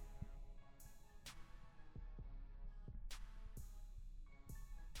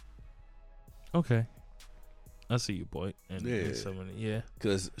 Okay. I see your point. And Yeah. some of it, yeah.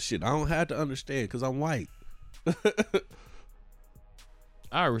 Because, shit, I don't have to understand because I'm white.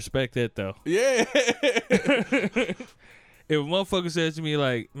 I respect that, though. Yeah. If a motherfucker says to me,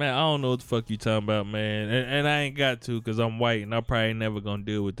 like, man, I don't know what the fuck you talking about, man. And I ain't got to because I'm white and I probably ain't never going to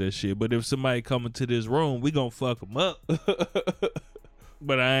deal with that shit. But if somebody come into this room, we going to fuck them up.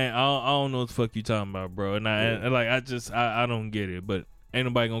 But I don't know what the fuck you talking about, bro. And I don't get it. But ain't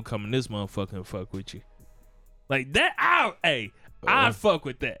nobody going to come in this motherfucker and fuck with you. Like that, I'd fuck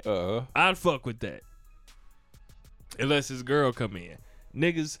with that. I'd fuck with that. Unless this girl come in.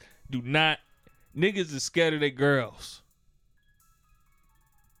 Niggas is scared of their girls.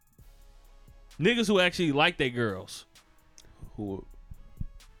 Niggas who actually like their girls. Who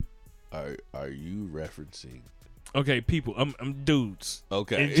are you referencing? Okay, people, I'm dudes.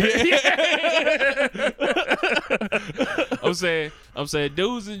 Okay. I'm saying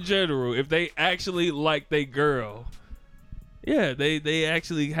dudes in general, if they actually like they girl, yeah, they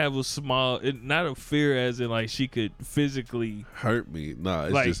actually have a small, not a fear as in like she could physically Hurt me. No,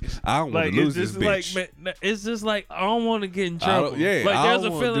 it's like, just I don't want like to lose it's this just bitch. like man, it's just like I don't want to get in I trouble. don't, yeah, like I there's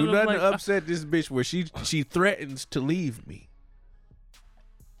don't a want to feeling do of nothing like to upset this bitch where she threatens to leave me.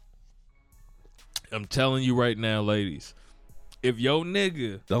 I'm telling you right now, ladies, if your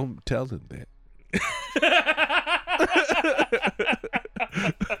nigga Don't tell him that.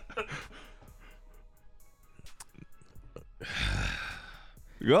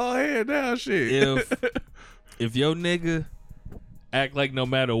 Go ahead now, shit. if your nigga act like no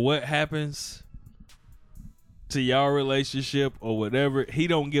matter what happens to y'all relationship or whatever, he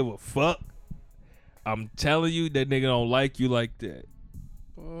don't give a fuck. I'm telling you, that nigga don't like you like that.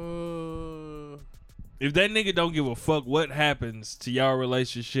 If that nigga don't give a fuck what happens to y'all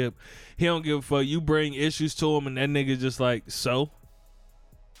relationship, he don't give a fuck. You bring issues to him and that nigga just like, so?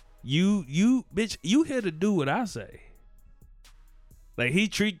 You bitch, you here to do what I say. Like he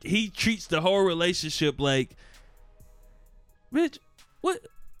treats the whole relationship like, bitch, what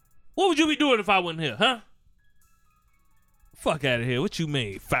would you be doing if I wasn't here, huh? Fuck out of here. What you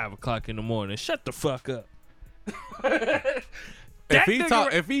mean? 5 o'clock in the morning. Shut the fuck up.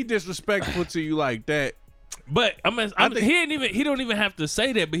 If he disrespectful to you like that, but he don't even have to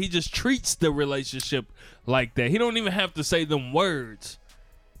say that, but he just treats the relationship like that. He don't even have to say them words.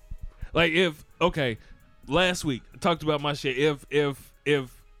 Like last week I talked about my shit.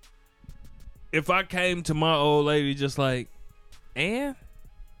 If I came to my old lady just like, and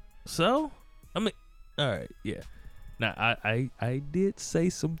so I mean, all right, yeah. Now I did say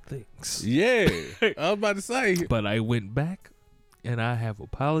some things. yeah, I was about to say, but I went back and I have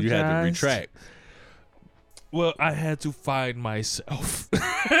apologized. You had to retract. Well, I had to find myself.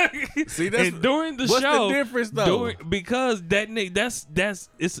 See, that's and during the what's show, the difference though? Because that nigga,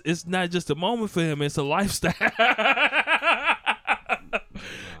 it's not just a moment for him; it's a lifestyle.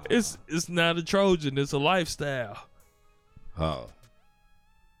 It's not a Trojan; it's a lifestyle. Oh,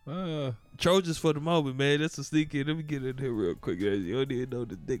 Trojans for the moment, man. That's a sneaky. Let me get in here real quick. You don't even know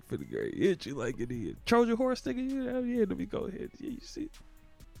the dick for the great. Hit you like it is. Trojan horse nigga. Yeah, let me go ahead. Yeah, you see.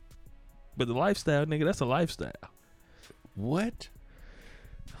 But the lifestyle, nigga, that's a lifestyle. what?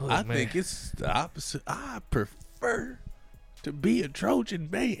 Look, I man. think it's the opposite. I prefer to be a Trojan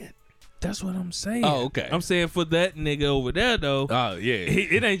man. That's what I'm saying. Oh, okay. I'm saying for that nigga over there though. Oh yeah,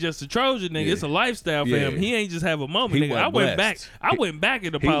 It ain't just a Trojan nigga. Yeah. It's a lifestyle for Yeah. him. He ain't just have a moment, He nigga. I wasn't went back. blessed. I went back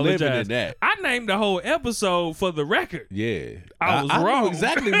and he living in apologized. that. I named the whole episode for the record. Yeah, I was I wrong. knew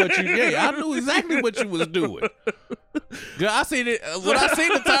exactly what you. Yeah, I knew exactly what you was doing. Girl, I seen it when I seen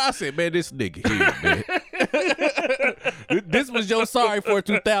the time. I said, "Man, this nigga here, man. This was your sorry for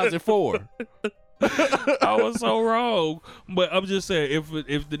 2004." I was so wrong. But I'm just saying,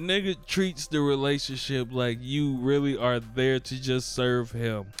 if the nigga treats the relationship like you really are there to just serve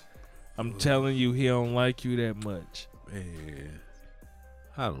him, I'm telling you, he don't like you that much. Man,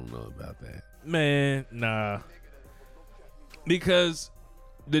 I don't know about that. Man, nah. Because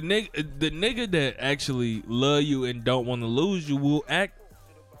the nigga that actually love you and don't want to lose you will act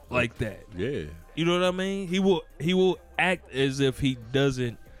like that. Yeah, You know what I mean? He will act as if he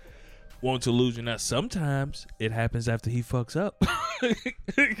doesn't want to lose you. Now, sometimes it happens after he fucks up.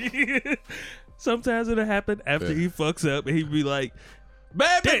 Sometimes it'll happen after he fucks up, and he'd be like,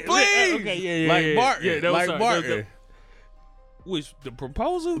 baby, please. Okay, yeah, like yeah, Martin, yeah, that was like sorry. Martin. Which the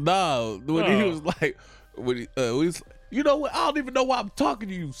proposal? No, when he was like, when he was, you know what? I don't even know why I'm talking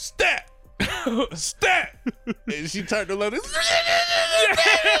to you. Stat, stat. And she turned to look.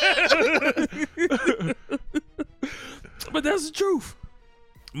 But that's the truth.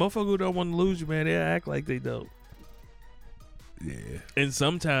 Motherfucker who don't want to lose you, man, they act like they don't. Yeah, And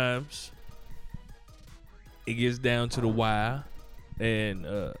sometimes it gets down to the wire, and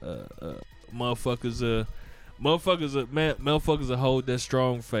motherfuckers hold that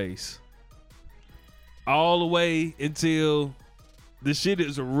strong face all the way until the shit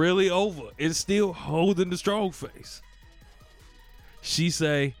is really over. It's still holding the strong face. She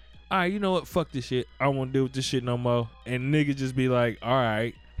say, all right, you know what? Fuck this shit. I don't want to deal with this shit no more. And nigga just be like, all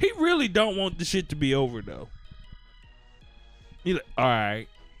right. He really don't want the shit to be over though. He like, all right.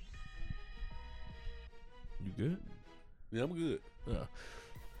 You good? yeah, I'm good.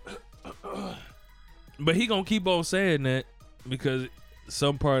 But he gonna keep on saying that because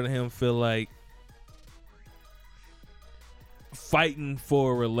some part of him feel like fighting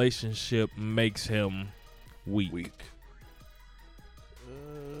for a relationship makes him weak.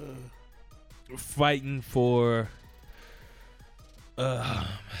 Fighting for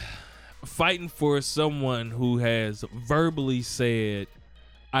fighting for someone who has verbally said,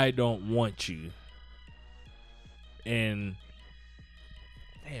 "I don't want you," and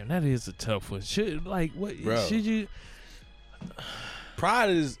damn, that is a tough one. Should what? Bro. Should you? Pride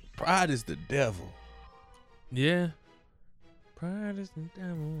is the devil. Yeah. Pride is the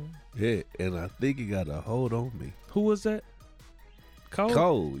devil. Yeah, and I think it got a hold on me. Who was that? Cole?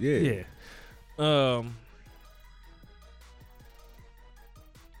 Cold, yeah. Yeah.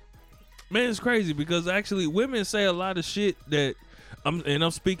 Man, it's crazy because actually women say a lot of shit that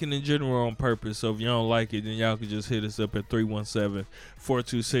I'm speaking in general on purpose. So if you don't like it, then y'all can just hit us up at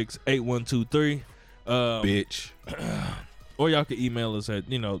 317-426-8123. Bitch. Or y'all can email us at,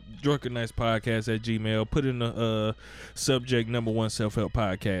 drunkennightspodcast@gmail. Put in the subject #1 self-help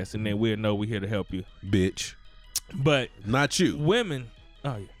podcast, and then we'll know we're here to help you. Bitch. But Not you. women,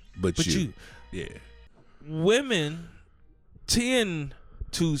 oh yeah, But you. Yeah. women tend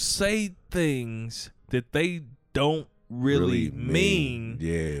to say things that they don't really mean,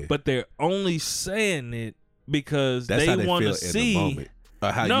 Yeah. but they're only saying it because That's how they they want to feel in see the moment.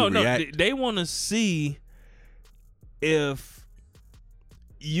 Or how no, you react. they want to see if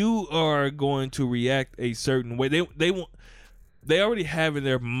you are going to react a certain way. They already have in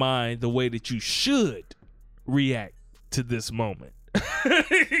their mind the way that you should react to this moment.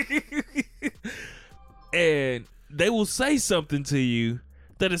 And they will say something to you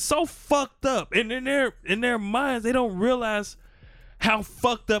that is so fucked up, and in their minds they don't realize how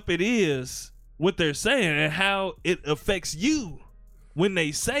fucked up it is what they're saying and how it affects you when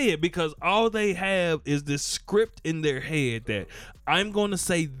they say it, because all they have is this script in their head that I'm going to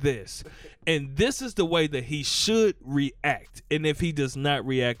say this, and this is the way that he should react, and if he does not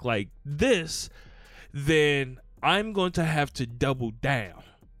react like this, then I'm going to have to double down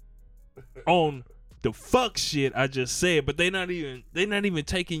on the fuck shit I just said. But they're not even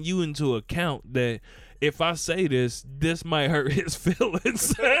taking you into account that if I say this might hurt his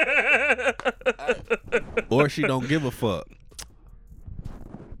feelings. Or she don't give a fuck.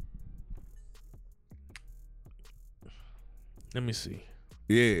 Let me see.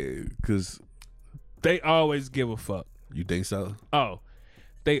 Yeah, because They always give a fuck. you think so? Oh,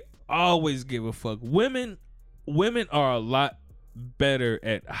 they always give a fuck. Women are a lot better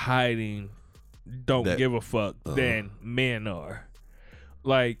at hiding don't give a fuck than men are.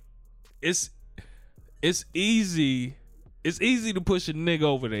 Like, it's easy to push a nigga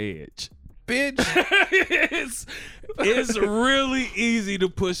over the edge. Bitch. it's really easy to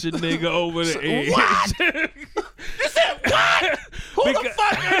push a nigga over the edge. What? You said what? Who the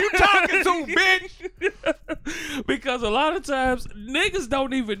fuck are you talking to, bitch? Because a lot of times niggas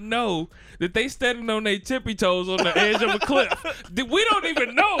don't even know that they standing on their tippy toes on the edge of a cliff. We don't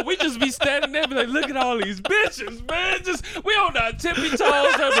even know. We just be standing there and be like, look at all these bitches, man. We on our tippy toes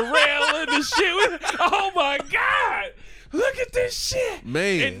on the rail and the shit. Oh my God. Look at this shit.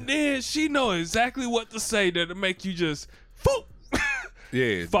 Man. And then she know exactly what to say that'll make you just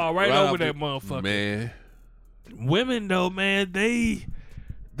Yeah. fall right over that motherfucker. Man. Women though, man, they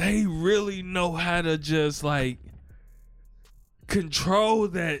really know how to just like control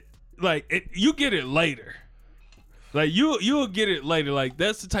that. Like, you get it later. Like you'll get it later. Like,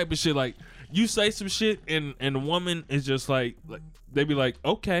 that's the type of shit. Like, you say some shit and a woman is just like they be like,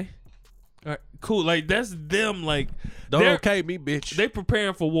 okay, all right, cool. Like, that's them. Like, Don't okay me, bitch. they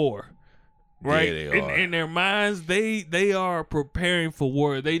preparing for war. Right? Yeah, they are. In their minds, they are preparing for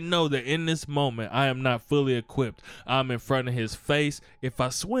war. They know that in this moment, I am not fully equipped. I'm in front of his face. If I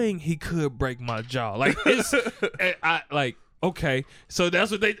swing, he could break my jaw. Like, it's, okay. So that's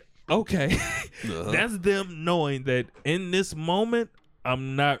what okay. That's them knowing that in this moment,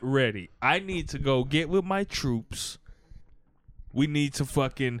 I'm not ready. I need to go get with my troops. We need to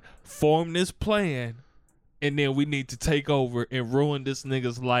fucking form this plan. And then we need to take over and ruin this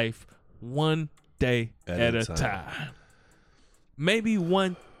nigga's life one day at a time. Maybe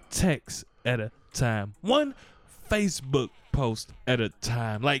one text at a time. One Facebook post at a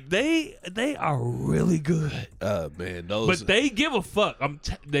time. Like, they are really good. Man, those. But they give a fuck.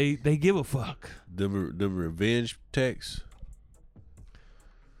 They give a fuck. The revenge texts.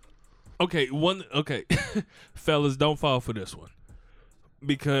 Okay, fellas, don't fall for this one.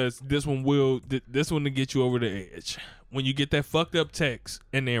 Because this one will get you over the edge. When you get that fucked up text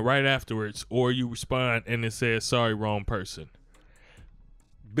and then right afterwards, or you respond and it says, sorry, wrong person.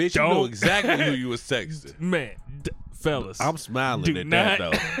 Bitch, you know exactly who you was texting. Man, fellas. I'm smiling do at not,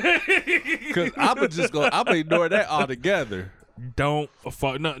 that, though. Because I'm going to ignore that altogether. Don't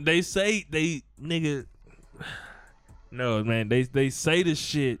fuck. No, they say, no, man, they say the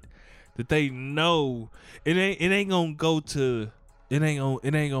shit that they know. It ain't going to go to it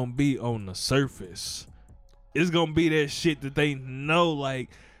ain't gonna be on the surface. It's gonna be that shit that they know, like,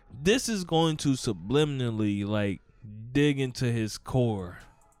 this is going to subliminally, like, dig into his core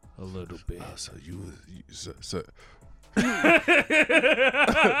a little bit. So you texting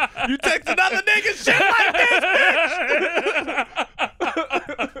other niggas shit like this, bitch.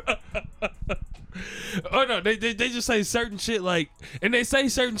 Oh no, they just say certain shit, like, and they say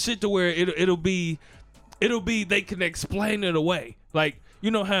certain shit to where it'll be they can explain it away. Like,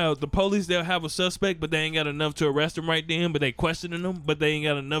 you know how the police, they'll have a suspect, but they ain't got enough to arrest him right then, but they questioning him, but they ain't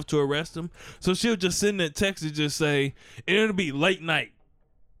got enough to arrest him. So she'll just send that text and just say, and it'll be late night,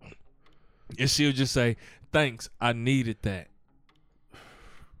 and she'll just say, "Thanks, I needed that."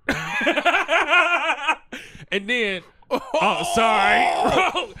 And then, oh,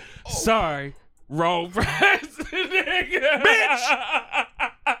 sorry, sorry, wrong person, nigga. Bitch.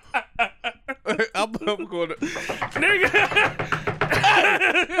 I'm going to, Nigga.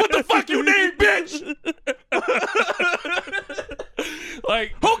 what the fuck you need, bitch?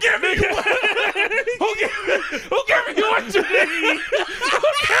 Like, Who gave me what? who gave you what you need? Who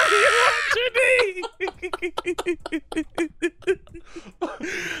gave you what you need?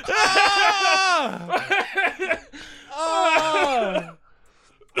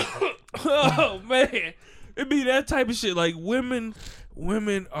 Oh man, it be that type of shit. Like, women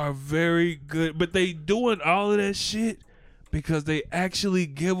are very good, but they doing all of that shit because they actually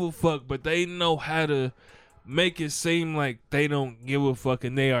give a fuck, but they know how to make it seem like they don't give a fuck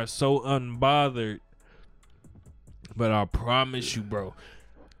and they are so unbothered. But I promise you, bro,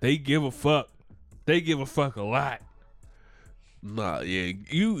 they give a fuck. They give a fuck a lot. Nah, yeah,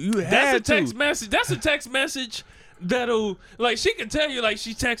 you That's had a text to. message. That's a text message that'll, like, she can tell you, like,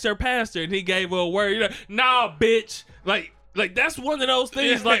 she texted her pastor and he gave her a word. You're like, nah, bitch. Like that's one of those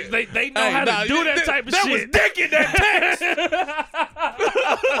things. Like they know how to do that type of that shit. That was dick in that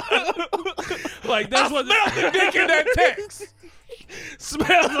text. Like, that's what Smell the dick in that text.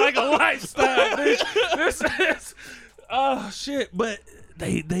 smells like a lifestyle, bitch. This is, oh shit. But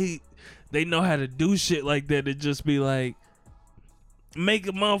they know how to do shit like that. To just be like, make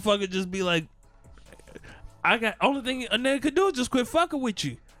a motherfucker just be like, I got, only thing a nigga could do is just quit fucking with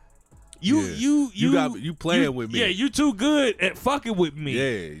you. You playing with me. Yeah, you too good at fucking with me.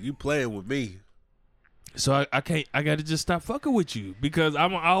 Yeah, you playing with me. So I can't. I gotta just stop fucking with you because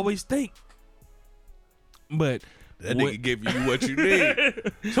I'm always think. But that nigga giving you what you need.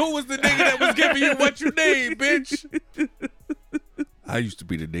 Who was the nigga that was giving you what you need, bitch? I used to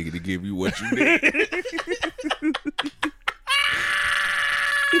be the nigga to give you what you need.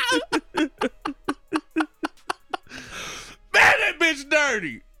 Man, that bitch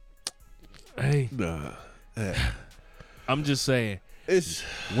dirty. Hey, Nah. I'm just saying, It's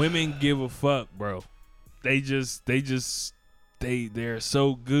women give a fuck, bro. They're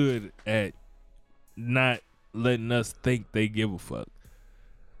so good at not letting us think they give a fuck.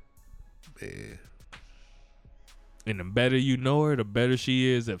 man. And the better you know her, the better she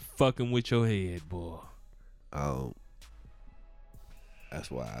is at fucking with your head, boy. That's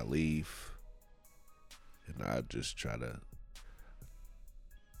why I leave, and I just try to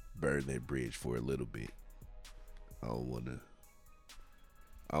burn that bridge for a little bit. I don't want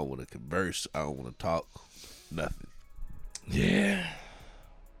to converse. I don't want to talk. Nothing. Yeah,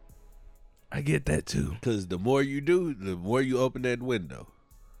 I get that too. Because the more you do, the more you open that window.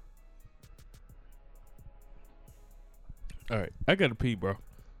 All right, I gotta pee, bro.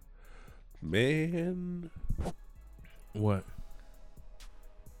 Man. What?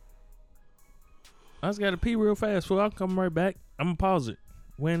 I just gotta pee real fast, fool. I'll come right back. I'm gonna pause it.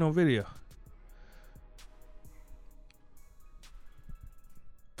 We ain't on video.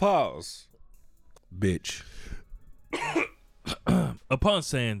 Pause. Bitch. Upon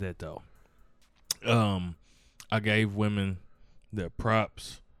saying that, though, I gave women their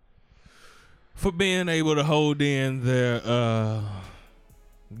props for being able to hold in their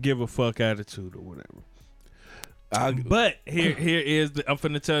give a fuck attitude or whatever. But here is I'm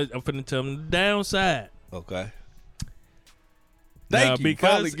finna tell them the downside. Okay. Now, Thank you.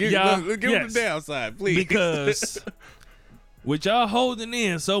 because Give y'all, them yes, the downside, please. because with y'all holding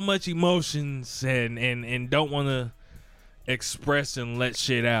in so much emotions and don't want to express and let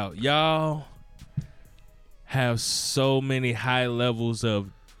shit out, y'all have so many high levels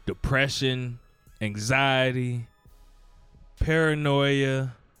of depression, anxiety,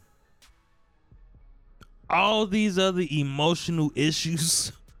 paranoia, all these other emotional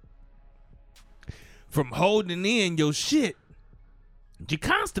issues from holding in your shit. You're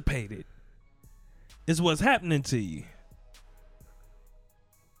constipated is what's happening to you.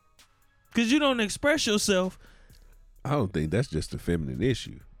 Because you don't express yourself I don't think that's just a feminine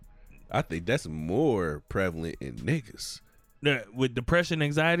issue. I think that's more prevalent in niggas. With depression,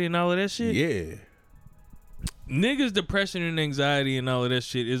 anxiety, and all of that shit? Yeah. Niggas' depression and anxiety and all of that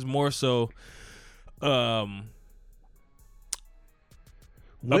shit is more so Women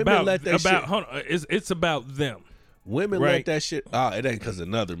about let that shit. hold on, it's about them. Women right. let that shit. Oh, it ain't because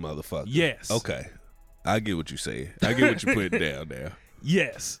another motherfucker. Yes. Okay. I get what you saying. I get what you putting down there.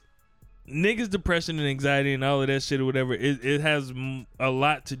 Yes. Niggas' depression and anxiety and all of that shit or whatever, it has a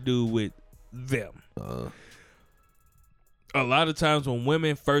lot to do with them. A lot of times when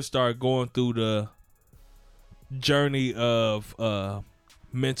women first start going through the journey of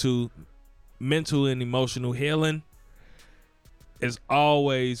mental and emotional healing, it's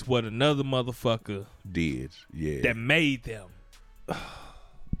always what another motherfucker Did. Yeah. that made them.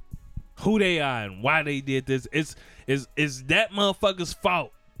 Who they are and why they did this. It's that motherfucker's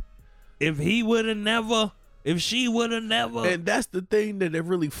fault. If he would have never, if she would have never. And that's the thing that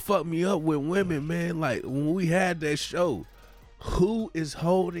really fucked me up with women, man. Like, when we had that show, who is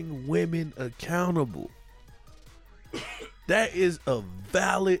holding women accountable? That is a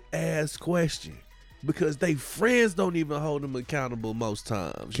valid ass question. Because they friends don't even hold them accountable most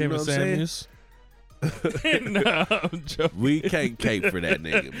times. You know what I'm saying? No, I'm joking. We can't cape for that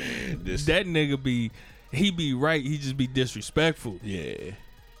nigga, man. That nigga he be right, he just be disrespectful. Yeah.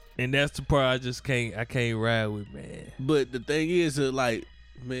 And that's the part I can't ride with, man. But the thing is, like,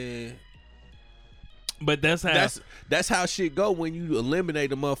 man, but that's how shit go when you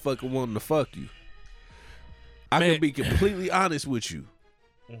eliminate a motherfucker wanting to fuck you. I Man. can be completely honest with you.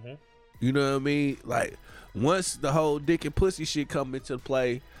 Mhm. You know what I mean? Like, once the whole dick and pussy shit come into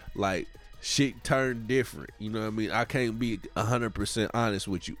play, like, shit turned different. You know what I mean? I can't be 100% honest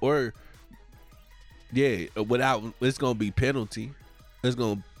with you. Or, yeah, without, it's gonna be penalty.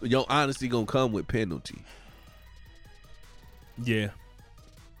 Your honesty gonna come with penalty. Yeah.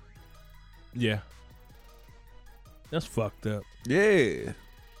 Yeah. That's fucked up. Yeah.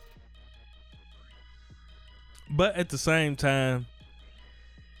 But at the same time,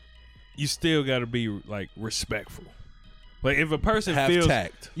 you still got to be like respectful. Like if a person Have feels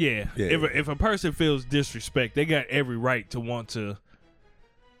tact. Yeah. If a person feels disrespect, they got every right to want to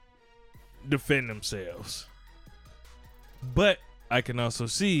defend themselves. But I can also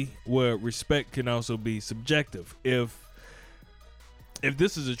see where respect can also be subjective. If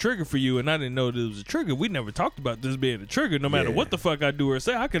this is a trigger for you and I didn't know that it was a trigger, we never talked about this being a trigger. No matter what the fuck I do or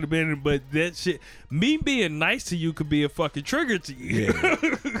say, I could have been, but that shit, me being nice to you could be a fucking trigger to you.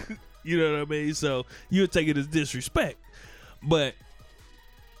 Yeah. You know what I mean? So you would take it as disrespect. But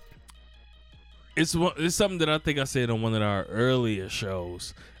it's something that I think I said on one of our earlier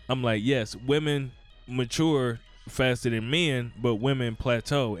shows. I'm like, yes, women mature faster than men, but women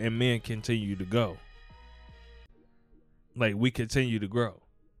plateau and men continue to go. Like, we continue to grow.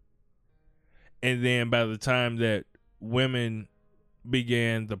 And then by the time that women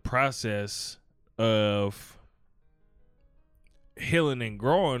began the process of healing and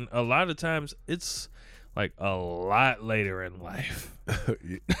growing, a lot of times it's like a lot later in life.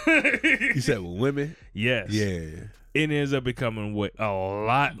 You said with women? Yes. Yeah. It ends up becoming a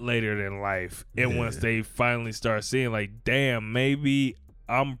lot later than life. And once they finally start seeing, like, damn, maybe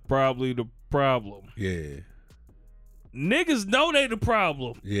I'm probably the problem. Yeah. Niggas know they the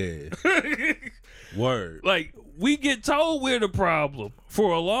problem. Yeah. Word. Like, we get told we're the problem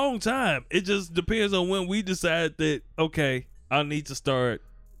for a long time. It just depends on when we decide that, okay, I need to start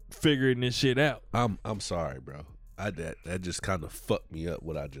figuring this shit out. I'm sorry, bro. That just kind of fucked me up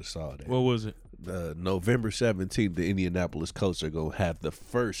what I just saw there. What was it? November 17th, the Indianapolis Colts are going to have the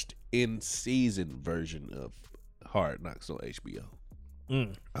first in-season version of Hard Knocks on HBO.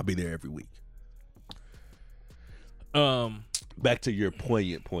 I'll be there every week. Back to your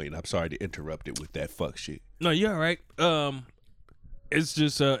poignant point. I'm sorry to interrupt it with that fuck shit. No, you're all right. It's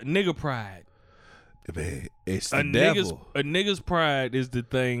just nigga pride. Man, it's the devil. A nigga's pride is the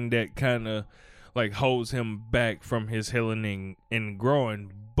thing that kind of like holds him back from his healing and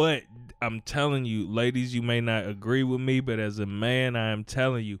growing. But I'm telling you, ladies, you may not agree with me, but as a man, I am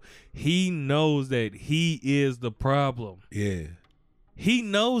telling you, he knows that he is the problem. Yeah. He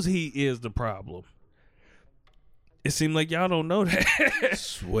knows he is the problem. It seemed like y'all don't know that.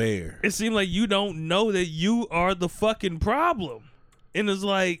 Swear. It seemed like you don't know that you are the fucking problem. And it's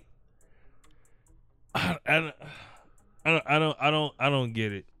like, I don't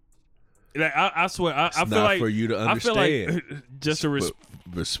get it. Like I swear, I feel not like for you to understand. I feel like just to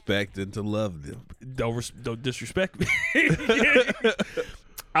respect and to love them. Don't disrespect me.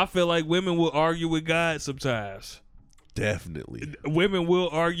 I feel like women will argue with God sometimes. Definitely. Women will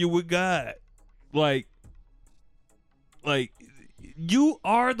argue with God. Like, Like, you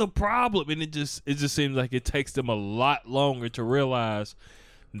are the problem, and it just seems like it takes them a lot longer to realize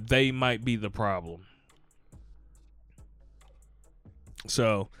they might be the problem.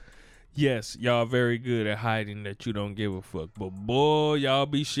 So, yes, y'all very good at hiding that you don't give a fuck. But boy, y'all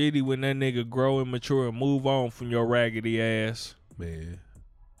be shitty when that nigga grow and mature and move on from your raggedy ass. Man.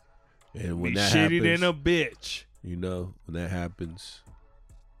 And when Be that shitty happens, than a bitch. you know, when that happens,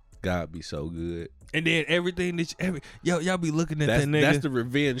 God be so good. And then everything that y'all be looking at That's that nigga. that's the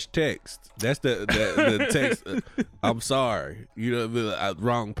revenge text. That's the text. I'm sorry, you know, the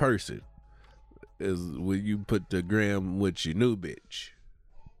wrong person. Is when you put the gram with your new bitch.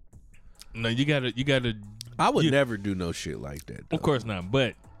 No, you gotta. I would never do no shit like that. Though. Of course not,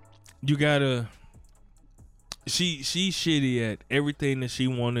 but you gotta. She's shitty at everything that she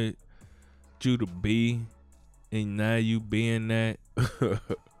wanted you to be, and now you being that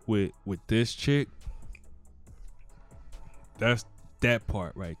with this chick. That's that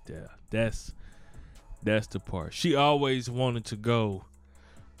part right there. That's the part. She always wanted to go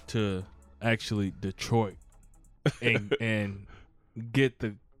to actually Detroit and get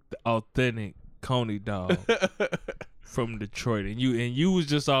the authentic Coney dog from Detroit, and you was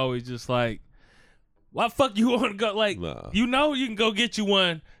just always just like, why fuck you want to go? Like, Nah. you know you can go get you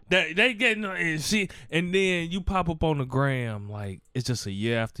one that they getting, and then you pop up on the gram like it's just a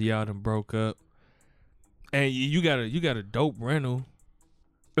year after y'all done broke up, and you got a dope rental.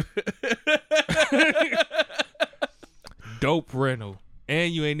 Dope rental.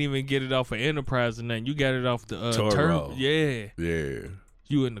 And you ain't even get it off of Enterprise or nothing. You got it off the Toro. Yeah. Yeah.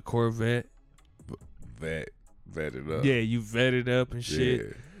 You in the Corvette. Vetted up. Yeah, you vetted up and shit. Yeah.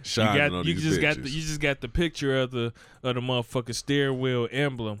 Shining on You these just bitches. you just got the picture of the motherfucking steering wheel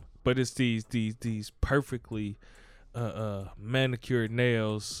emblem, but it's these perfectly manicured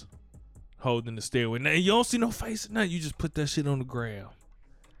nails holding the steering wheel. Now you don't see no face or nothing. You just put that shit on the ground.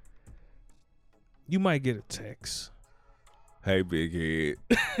 You might get a text. Hey, big head.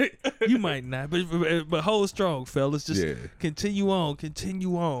 You might not, but hold strong, fellas. Just Yeah. continue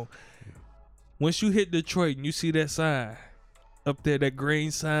on. Once you hit Detroit and you see that sign up there, that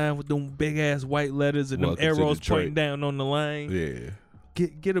green sign with them big ass white letters and Welcome them to arrows Detroit. pointing down on the line, Yeah.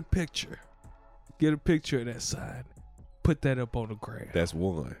 get a picture. Get a picture of that sign. Put that up on the ground. That's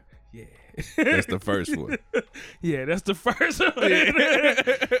one. Yeah. That's the first one. Yeah, that's the first one.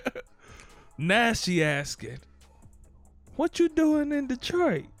 Now she asking, what you doing in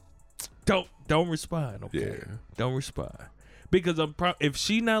Detroit? Don't respond, okay? Yeah. Don't respond. Because if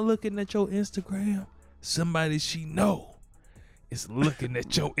she not looking at your Instagram, somebody she know is looking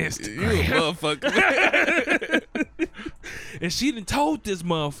at your You a Instagram. motherfucker. And she done told this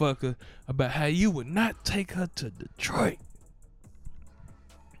motherfucker about how you would not take her to Detroit.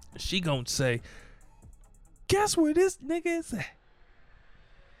 She gonna say, guess where this nigga is at?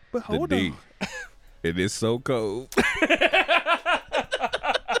 But The hold D. on. It is so cold.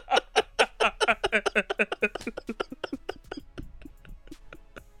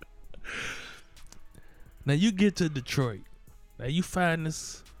 Now you get to Detroit. Now you find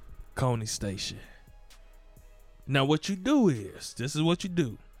this Coney station. Now what you do is, this is what you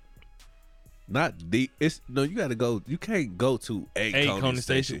do. Not the. It's no. You gotta go. You can't go to a Coney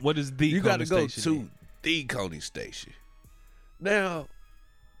station. What is the You Coney gotta go station to then? the Coney station. Now,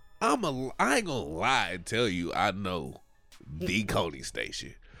 I ain't gonna lie and tell you I know the Coney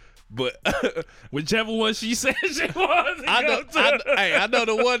station, but Whichever one she said she was. I know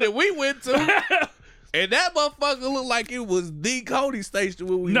the one that we went to, and that motherfucker looked like it was the Coney station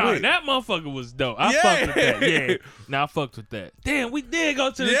when we No, went. that motherfucker was dope. I Yeah. fucked with that. Yeah. Now I fucked with that. Damn, we did go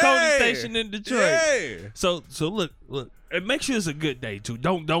to the Coney station in Detroit. Yeah. So look, and make sure it's a good day too.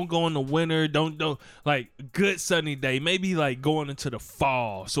 Don't go in the winter. Don't like good sunny day. Maybe like going into the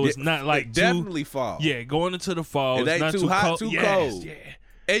fall, so it's not like definitely fall. Yeah, going into the fall. It It's ain't not too hot, cold. too Yes, cold. Yeah,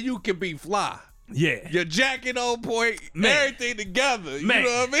 And you can be fly. yeah. Your jacket on point, Man. everything together. You Man.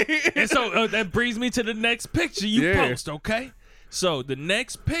 know what I mean? And so that brings me to the next picture you Yeah. post. Okay, so the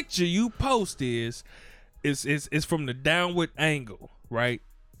next picture you post is from the downward angle, right?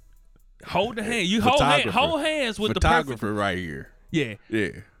 Hold the hand. You hold hands with the perfect. photographer right here. Yeah,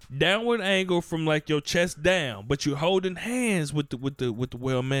 Yeah. downward angle from like your chest down, but you're holding hands with the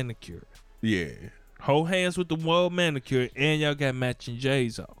well manicured. Yeah. Hold hands with the well manicured, and y'all got matching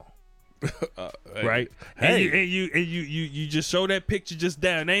J's on. Hey. Right? Hey. And you just show that picture just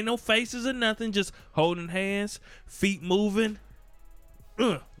down. Ain't no faces or nothing, just holding hands, feet moving.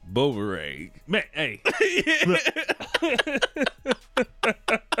 Boomerang. Man, hey.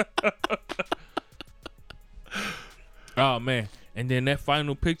 Oh man. And then that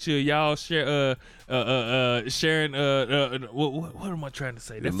final picture of y'all sharing what am I trying to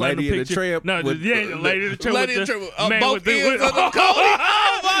say? That The final lady in the picture. tramp No, with- the lady in the tramp. lady in with the the tramp, man both with the ends of the coat.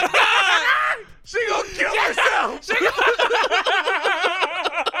 Oh my God! She gonna kill herself.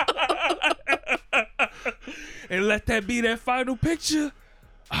 And let that be that final picture.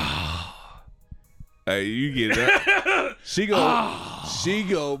 Hey, you get that? She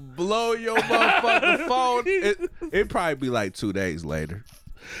gonna blow your motherfucking phone. It probably be like 2 days later.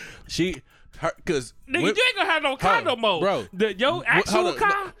 Cause Nigga, you ain't gonna have no car no more. bro. Your actual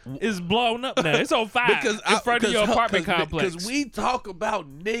car is blown up now. It's on fire in front of your apartment complex. Because we talk about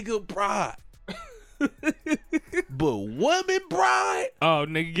nigga pride. But woman pride, Oh,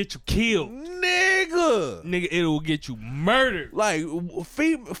 nigga, get you killed. nigga. It will get you murdered. Like,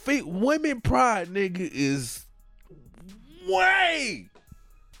 women pride, nigga, is way.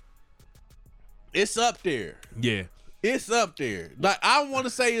 It's up there. Yeah. It's up there. Like, I want to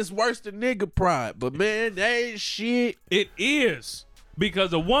say it's worse than nigga pride, but man, that ain't shit. It is.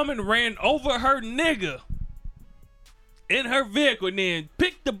 Because a woman ran over her nigga in her vehicle and then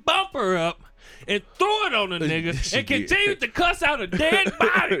picked the bumper up and threw it on the nigga She and did. continued to cuss out a dead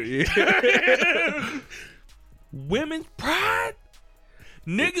body. Yeah. Women's pride?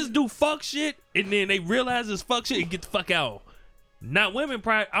 Niggas do fuck shit and then they realize it's fuck shit and get the fuck out. Not women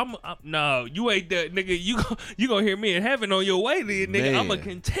pride. No, you ain't that nigga. You gonna hear me in heaven on your way then, nigga. Man. I'm gonna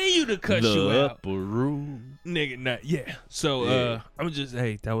continue to cuss you The out. upper room. Nigga, not yeah. So Yeah. I'm just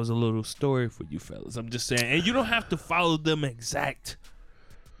that was a little story for you fellas. I'm just saying, and you don't have to follow them exact,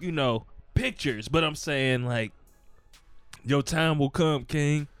 pictures. But I'm saying like, your time will come,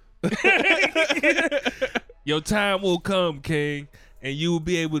 King. Your time will come, King, and you will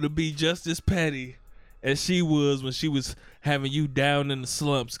be able to be just as petty as she was when she was having you down in the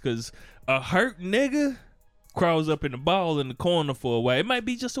slumps. Cause a hurt nigga crawls up in the ball in the corner for a while. It might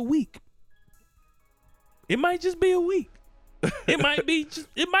be just a week. It might just be a week. It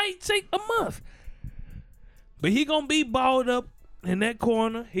might take a month. But he gonna be balled up in that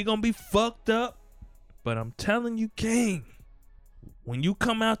corner. He gonna be fucked up. But I'm telling you, King, when you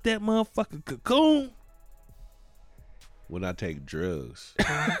come out that motherfucking cocoon. When I take drugs,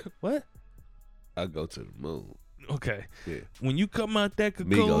 What? I go to the moon. Okay. Yeah. When you come out that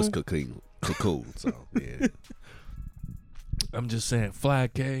cocoon. Migos cocoon. So yeah, I'm just saying, fly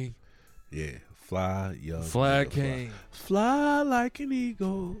King. yeah. Fly, young. Fly nigga, King. Fly like an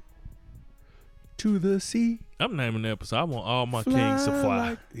eagle to the sea. I'm naming the episode. I want all my kings to fly.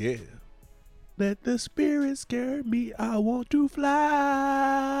 like- yeah. Let the spirit scare me. I want to fly.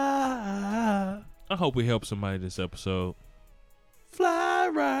 I hope we help somebody this episode. Fly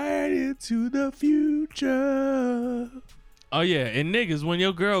right into the future. Oh yeah, and niggas, when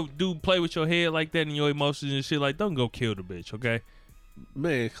your girl do play with your head like that and your emotions and shit, like, don't go kill the bitch, okay?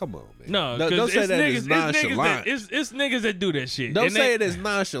 Man, come on, man. No, don't say that as nonchalant. It's niggas that do that shit. Don't And say it as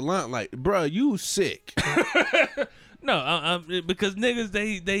nonchalant. Like, bro, you sick. No, because niggas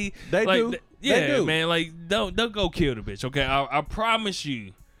they They like, do. Yeah, They do. man. Like, don't go kill the bitch, okay? I promise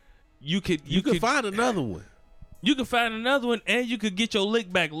you, you could find another one. You could find another one, and you could get your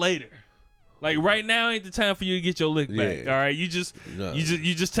lick back later. Like right now ain't the time for you to get your lick back. Yeah. All right, you just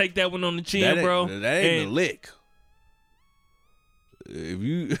take that one on the chin, That ain't, bro. That ain't and a lick. If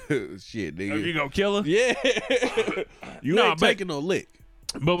you shit, nigga. you gonna kill her? Yeah. You Nah, ain't but- taking no lick.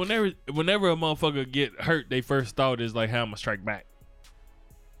 But whenever a motherfucker get hurt, they first thought is like, how I'ma strike back.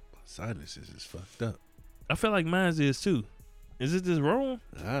 Sinuses is fucked up. I feel like mine's is too. Is it this wrong?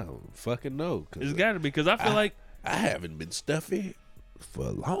 I don't fucking know. It's got to be because I feel like I haven't been stuffy for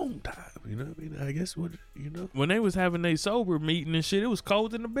a long time. You know what I mean? I guess when they was having their sober meeting and shit, it was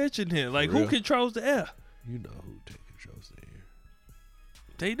cold in the bitch in here. Like, For who real? controls the air? You know who controls the air.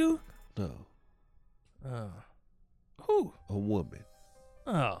 They do? No, Who? a woman.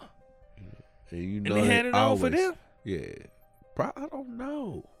 Oh. And you And know they had it on for always- them? Yeah. I don't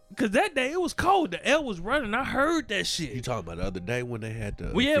know. Because that day it was cold. The air was running. I heard that shit. You talking about the other day when they had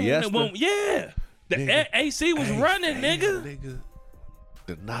the Well, yeah, Fiesta? The Nigga. AC was Hey, running, fam, nigga.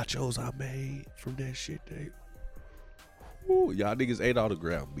 The nachos I made from that shit, y'all niggas ate all the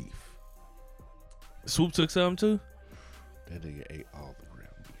ground beef. Swoop took something too? That nigga ate all the ground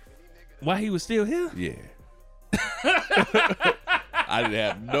beef. Why he was still here? Yeah. I didn't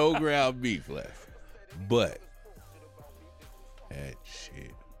have no ground beef left. But that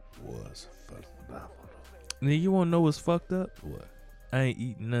shit was phenomenal. Nigga, you want to know what's fucked up? What? I ain't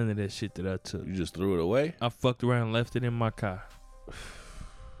eating none of that shit that I took. You just threw it away? I fucked around and left it in my car.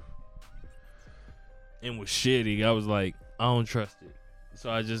 And was shitty. I was like, I don't trust it. So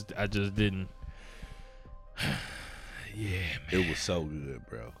I just didn't. Yeah, man. It was so good,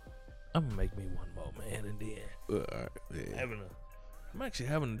 bro. I'm gonna make me one more, man, and then All right, yeah. I'm actually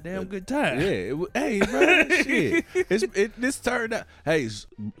having a damn good time. Yeah, hey, bro, shit. This turned out. Hey,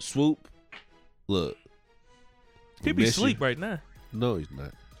 Swoop, look. He be asleep right now. No, he's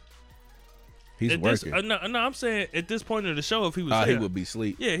not. He's At working. no, I'm saying at this point of the show, if he was He here, would be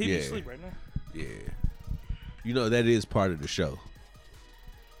asleep. yeah, he'd be asleep right now. Yeah. You know, that is part of the show.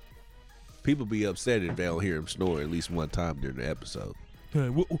 People be upset if they don't hear him snore at least one time during the episode. Hey,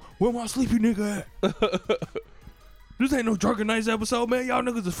 where my sleepy nigga at? This ain't no Drunken Nights episode, man. Y'all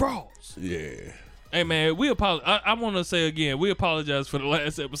niggas is frauds. Yeah. Hey, man, we apologize. I want to say again, we apologize for the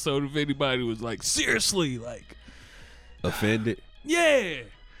last episode if anybody was like, seriously, like, Offended? yeah.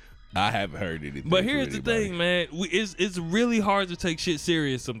 I haven't heard anything. But from here's the anybody. thing, man. It's really hard to take shit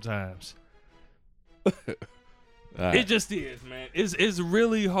serious sometimes. All right. It just is, man. It's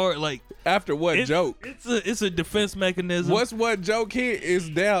really hard. Like, After what joke? It's a defense mechanism. What's one joke here is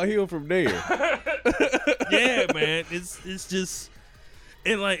downhill from there. Yeah, man. It's just,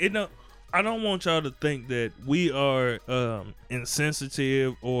 and like, I don't want y'all to think that we are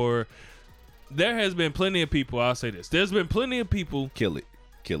insensitive, or there has been plenty of people. I'll say this: there's been plenty of people Kill it.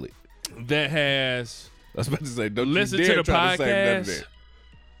 that has I was about to say, don't listened you to dare the try to say none of podcast that.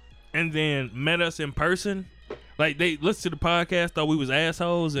 and then met us in person. Like, they listened to the podcast, thought we was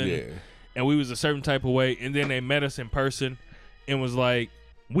assholes, and we was a certain type of way, and then they met us in person and was like,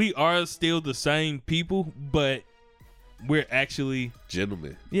 we are still the same people, but we're actually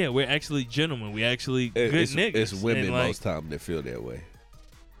Gentlemen. yeah, we're actually gentlemen. We actually good It's niggas. It's women And, like, most time that feel that way.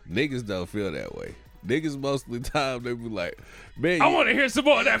 Niggas don't feel that way. Niggas most of the time they be like, man, I want to hear some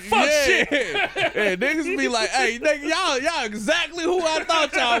more of that fuck shit. Yeah, niggas be like, hey, nigga, y'all exactly who I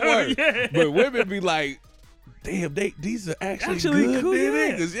thought y'all were. Yeah. But women be like, damn, these are actually good cool,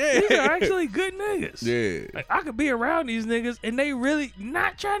 niggas. Yeah. These are actually good niggas. Yeah. Like, I could be around these niggas and they really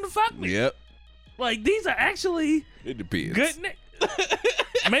not trying to fuck me. Yep. Like, these are actually It depends. good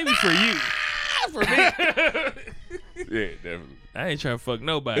niggas. Maybe for you. For me. Yeah, definitely. I ain't trying to fuck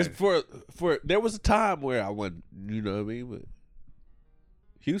nobody. It's for there was a time where I wasn't, you know what I mean? But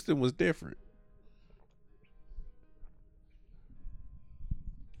Houston was different.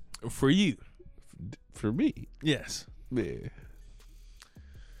 For you. For me. Yes. Yeah.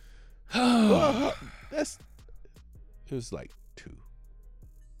 Well, it was like 2.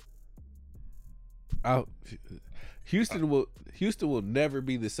 Houston will never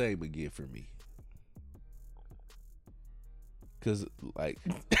be the same again for me. Cause like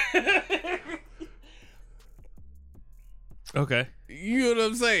Okay. you know what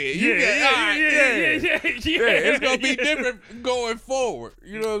I'm saying? Yeah. It's gonna be different going forward.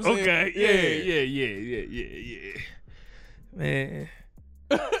 You know what I'm saying? Yeah. Man.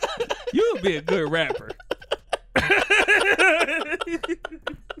 You would be a good rapper.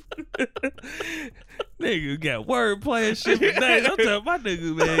 Nigga got wordplay and shit for days. I'm telling my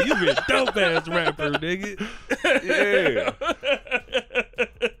nigga, man, you be a dope ass rapper, nigga.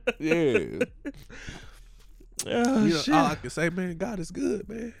 Yeah. Oh, You know, shit. all I can say, man, God is good,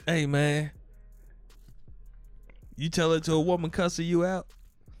 man. Hey, man. You tell it to a woman cussing you out?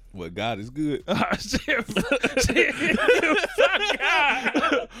 Well, God is good. Oh, shit. Fuck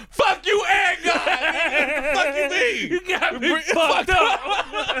God. Fuck you and God. Fuck you mean? You got me fucked up.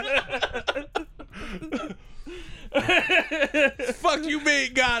 Fuck you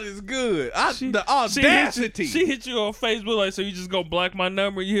mean God is good. The audacity. She hit you on Facebook like, so you just gonna block my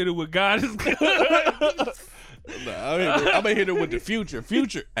number? You hit it with God is good. I'm gonna hit it with the Future.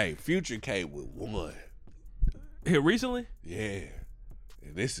 Future came with 1. Here recently? Yeah.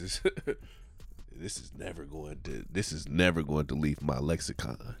 And this is never going to leave my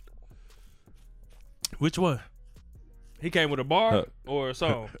lexicon. Which one? He came with a bar or a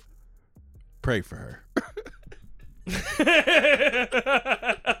song? Pray for her.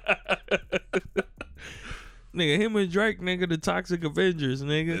 Nigga, him and Drake, nigga, the Toxic Avengers,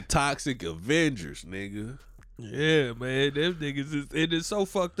 nigga. The Toxic Avengers, nigga. Yeah, man, them niggas it is so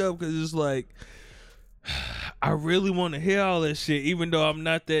fucked up because it's like, I really want to hear all that shit, even though I'm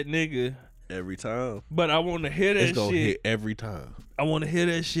not that nigga. Every time. But I want to hear that It's gonna shit. hit every time. I want to hear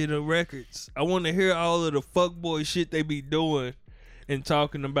that shit on records. I want to hear all of the fuckboy shit they be doing and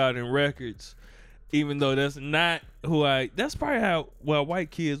talking about in records. Even though that's not who that's probably how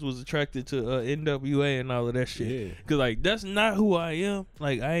white kids was attracted to NWA and all of that shit. Yeah. Cause like that's not who I am.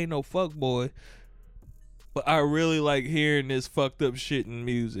 Like I ain't no fuckboy. But I really like hearing this fucked up shit in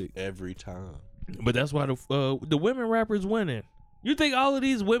music. Every time. But that's why the women rappers winning. You think all of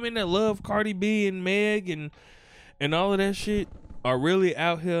these women that love Cardi B and Meg and all of that shit are really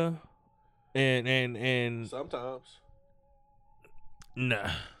out here and Sometimes.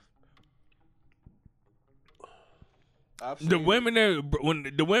 Nah. I've The seen- women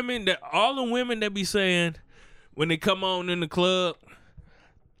all the women that be saying when they come on in the club,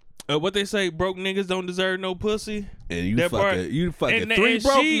 what they say, broke niggas don't deserve no pussy. and you that part- fucking And- three and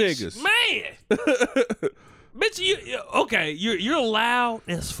broke she's- niggas. Man. Bitch, okay, you're loud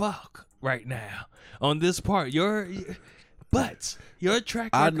as fuck right now on this part. But your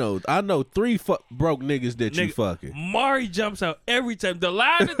track record, I know three broke niggas that you Nigga, fucking. Mari jumps out every time. The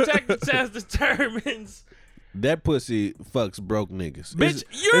lie detector test determines. That pussy fucks broke niggas. Bitch,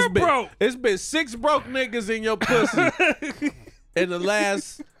 you're broke. It's been 6 broke niggas in your pussy in the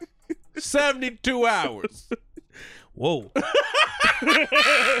last 72 hours. Whoa.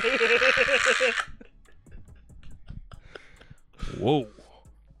 Whoa.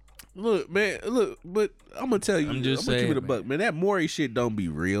 Look, man, but I'm gonna tell you, I'm just gonna keep saying, it a buck, man. That Maury shit don't be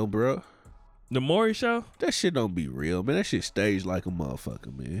real, bro. The Maury show? That shit don't be real, man. That shit staged like a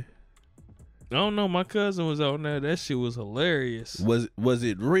motherfucker, man. I don't know. My cousin was on there. That shit was hilarious. Was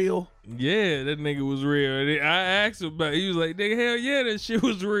it real? Yeah, that nigga was real. And I asked him about it. He was like, nigga, hell yeah, that shit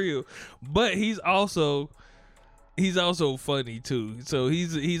was real. But he's also funny too. So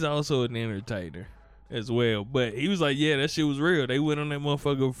he's also an entertainer as well. But he was like, yeah, that shit was real. They went on that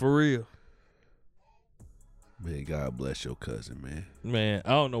motherfucker for real. Man, God bless your cousin, man. Man, I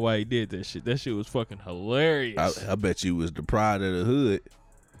don't know why he did that shit. That shit was fucking hilarious. I bet you was the pride of the hood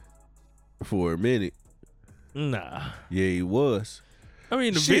for a minute. Nah. Yeah, he was. I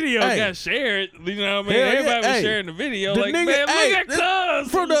mean, the Shit, video hey. got shared. You know what I mean? Hell yeah, Everybody was hey. sharing the video. The Like, nigga- man, hey, look at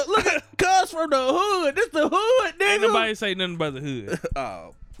this- Cuz. Look at cuz from the hood. This the hood, nigga. Ain't nobody say nothing about the hood.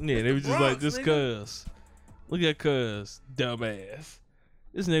 Oh, Yeah, they was just like, Bronx, this nigga. Cuz. Look at Cuz, dumbass.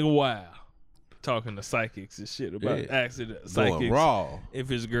 This nigga wild. Talking to psychics and shit about Yeah. asking going psychics raw. if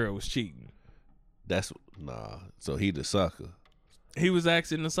his girl was cheating. That's nah. So he the sucker. He was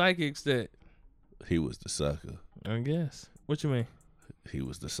asking the psychics that. He was the sucker. I guess. What you mean? He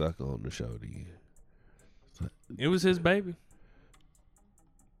was the sucker on the show then. It was his baby.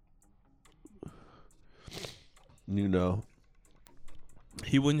 You know,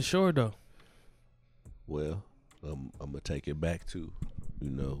 He wasn't sure though. well, I'm gonna take it back to, you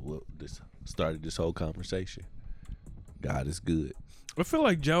know, what this started this whole conversation. God is good. I feel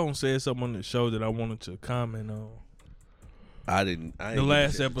like Jones said something on the show that I wanted to comment on. I ain't The get a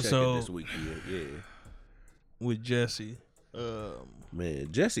last chance to check it episode. this week yet. Yeah, With Jesse.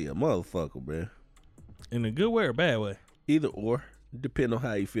 man, Jesse a motherfucker, man. In a good way or bad way? Either or, depending on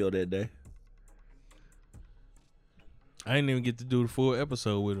how you feel that day. I didn't even get to do the full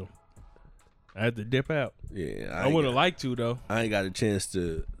episode with him. I had to dip out. Yeah, I would have liked to though. I ain't got a chance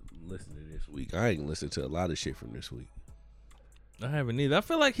to listen to this week. I ain't listened to a lot of shit from this week. I haven't either. I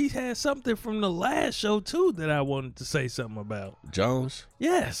feel like he had something from the last show too that I wanted to say something about. Jones,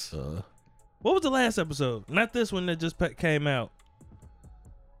 Yes. What was the last episode? Not this one that just came out.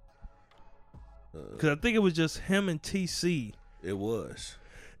 Because I think it was just him and TC. it was.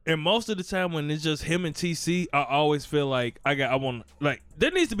 And most of the time when it's just him and TC, I always feel like I want, like,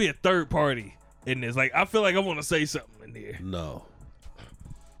 there needs to be a third party in this. Like, I feel like I want to say something in here. No,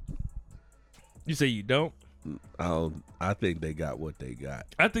 You say you don't? I don't. I think they got what they got.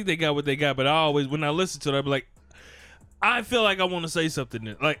 I think they got what they got, but I always, when I listen to it, I be like, I feel like I want to say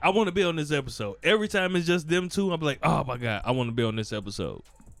something. Like, I want to be on this episode. Every time it's just them two, I'm like, oh my God, I want to be on this episode.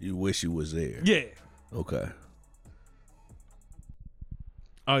 You wish you was there. Yeah. Okay.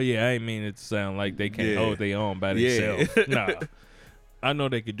 Oh yeah, I ain't mean it to sound like they can't Yeah. hold their own by Yeah. themselves. Nah. I know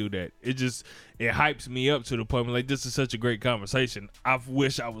they could do that. It hypes me up to the point where, like, this is such a great conversation. I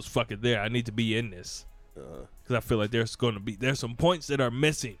wish I was fucking there. I need to be in this. Because I feel like there's some points that are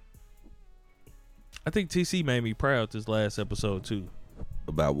missing. I think TC made me proud this last episode too.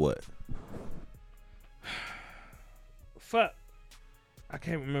 About what? Fuck. I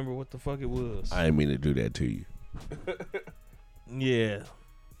can't remember what the fuck it was. I didn't mean to do that to you. Yeah.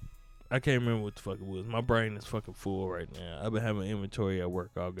 I can't remember what the fuck it was. My brain is fucking full right now. I've been having inventory at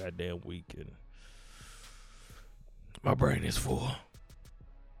work all goddamn week and my brain is full.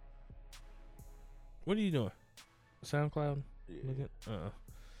 What are you doing? SoundCloud? Yeah.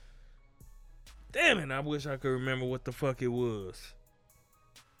 Damn it, I wish I could remember what the fuck it was.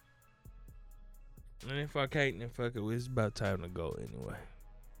 And if I can't, then fuck it. It's about time to go anyway.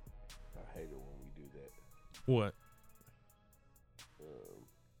 I hate it when we do that. What?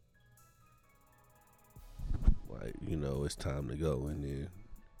 Like, you know, it's time to go, and then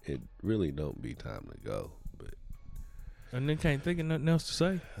it really don't be time to go. But And then can't think of nothing else to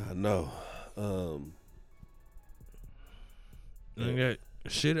say. I know.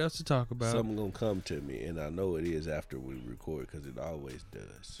 Shit else to talk about. Something gonna come to me, and I know it is after we record because it always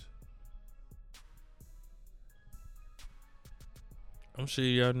does. I'm sure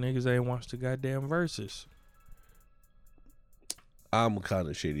y'all niggas ain't watched the goddamn verses. I'm kind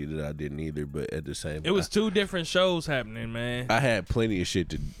of shitty that I didn't either, but at the same, It was two different shows happening, man. I had plenty of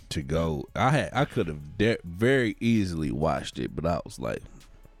shit to go. I could have very easily watched it, but I was like,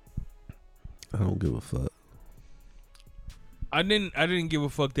 I don't give a fuck. I didn't give a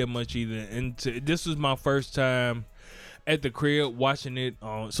fuck that much either, and this was my first time at the crib watching it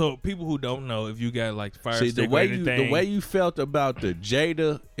on. So people who don't know, if you got like Fire Stick the way or anything, the way you felt about the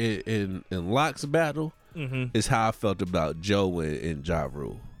Jada and Locks battle is how I felt about Joe and Ja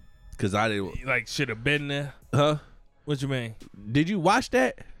Rule, because I didn't like should have been there. Huh? What you mean? Did you watch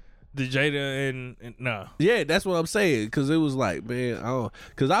that? The Jada and no. Yeah, that's what I'm saying. Because it was like, man,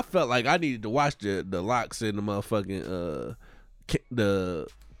 because I felt like I needed to watch the Locks and the motherfucking the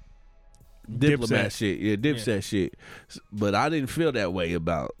Diplomat Dipset. shit, Dipset shit, but I didn't feel that way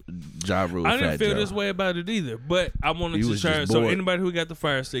about Ja Rule. I didn't Fat feel Joe. this way about it either, but I wanted You to was try. just So bored. anybody who got the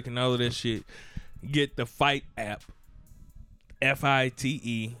Fire Stick and all of that shit, get the Fight app,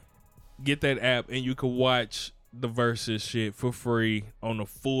 FITE. Get that app, and you can watch the versus shit for free on the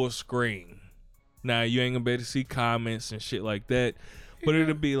full screen. Now you ain't gonna be able to see comments and shit like that, but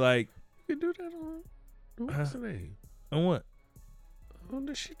it'll be like, You can do that on what's the name? on what? On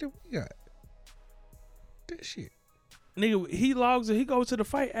the shit that we got. That shit. Nigga, he logs and he goes to the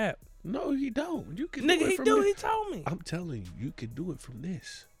Fight app. No, you don't. You can Nigga, do it he from do. this. He told me. I'm telling you, you can do it from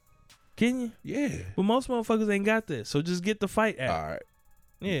this. Can you? Yeah. But most motherfuckers ain't got this, so just get the Fight app. All right.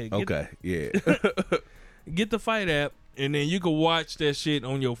 Yeah. Okay. Yeah. Get the Fight app, and then you can watch that shit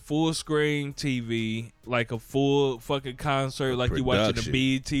on your full screen TV, like a full fucking concert, like you watching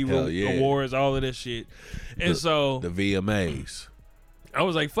the BET Hell yeah. Awards, all of that shit. And so the VMAs. I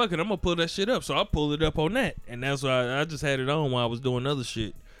was like, fuck it, I'm gonna pull that shit up. So I pulled it up on that, and that's why I just had it on while I was doing other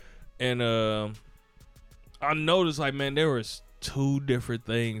shit. And I noticed, like, man, there was two different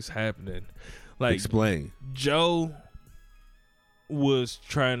things happening. Like, Explain. Joe was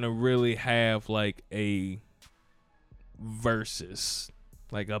trying to really have like a versus,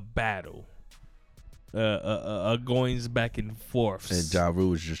 like a battle, a goings back and forth. And Ja Rule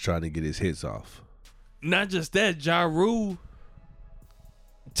was just trying to get his hits off. Not just that, Ja Rule,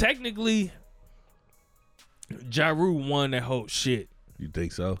 technically, Ja Rule won that whole shit. You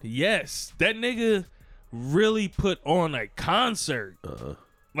think so? Yes, that nigga really put on a concert.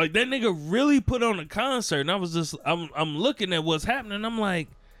 Like, that nigga really put on a concert, and I was just, I'm looking at what's happening. I'm like,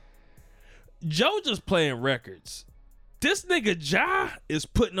 Joe just playing records. This nigga Ja is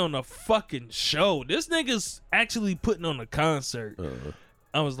putting on a fucking show. This nigga's actually putting on a concert.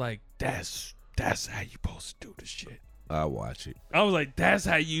 I was like, that's how you supposed to do this shit. I watch it. I was like, that's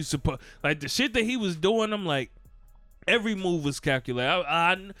how you supposed, like, the shit that he was doing. I'm like, every move was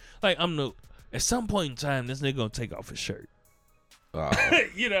calculated. At some point in time, this nigga gonna take off his shirt.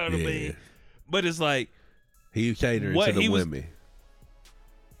 You know what I mean? But it's like, he catering to the women.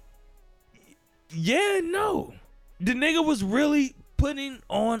 No. The nigga was really putting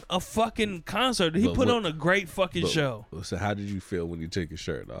on a fucking concert. He put on a great fucking show. So how did you feel when you took your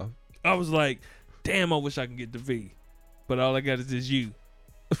shirt off? I was like, damn, I wish I could get the V. But all I got is this you.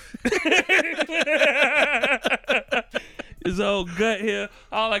 His whole gut here.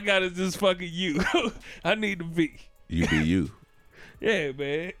 All I got is this fucking you. I need the V. You be you. Yeah,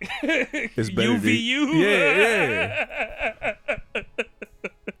 man. It's better UVU. Yeah.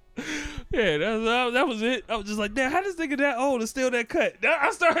 Yeah, that was it. I was just like, damn, how this nigga that old and still that cut? I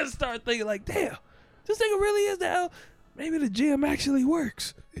started thinking like, damn, this nigga really is that old. Maybe the gym actually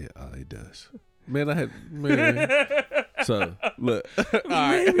works. Yeah, it does. Man, So look,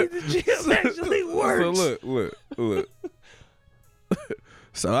 Maybe the gym actually works. So look.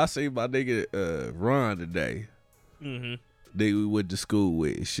 So I see my nigga Ron today. Mm-hmm. Nigga we went to school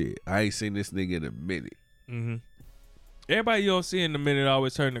with and shit. I ain't seen this nigga in a minute. Mm-hmm. Everybody you don't see in a minute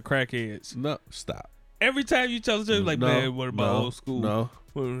always turn to crackheads. No, stop. Every time you tell the like, man, what about old school? No,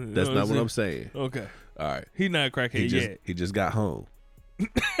 that's not what I'm saying. Okay. All right. He not a crackhead yet. He just got home.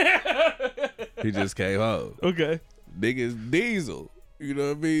 He just came home. Okay. Niggas diesel. You know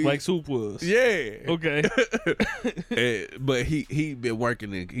what I mean? Like Soup was. Yeah. Okay. But he been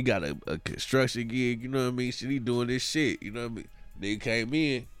working in, he got a construction gig, you know what I mean? Shit, he doing this shit, you know what I mean? Nigga came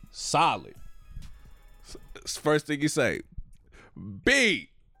in, solid. First thing you say, B,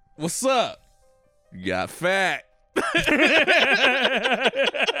 what's up? You got fat.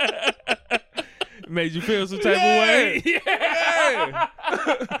 Made you feel some type of way? Yeah.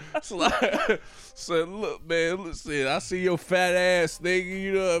 So look, man, listen, I see your fat ass, nigga.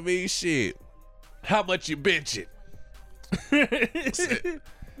 You know what I mean? Shit. How much you benching? Said,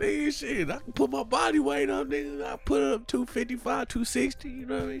 nigga, shit, I can put my body weight up, nigga. I put it up 255, 260, you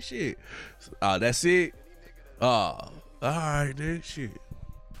know what I mean? Shit. That's it? All right, nigga, shit.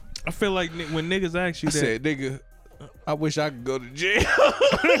 I feel like when niggas ask you I that, said, nigga, I wish I could go to jail.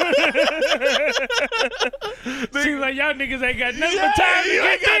 seems like y'all niggas ain't got nothing Yeah, but time to you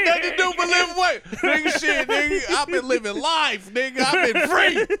ain't got get nothing to do but live weight. Nigga, shit, nigga, I've been living life, nigga. I've been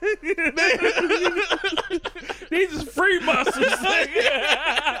free. Nigga. These is free muscles, nigga.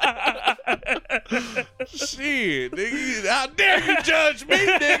 Shit, nigga. How dare you judge me,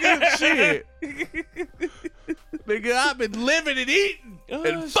 nigga? Shit. Nigga, I've been living and eating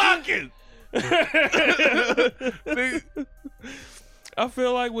and fucking. Nigga. I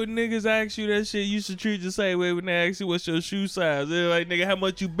feel like when niggas ask you that shit, you should treat the same way when they ask you what's your shoe size. They're like, nigga, how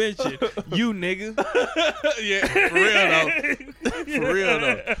much you benching? You, nigga. Yeah, for real though. For real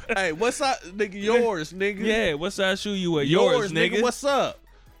though. Hey, what's up, nigga? Yours, nigga. Yeah, what size shoe you wear? Yours, nigga. nigga. What's up?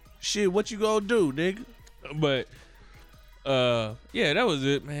 Shit, what you gonna do, nigga? But, yeah, that was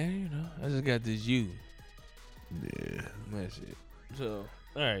it, man. You know, I just got this you. Yeah. That's it. So,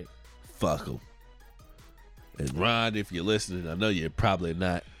 all right. Fuck them. And Ron, if you're listening, I know you're probably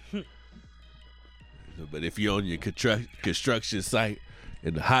not. But if you're on your construction site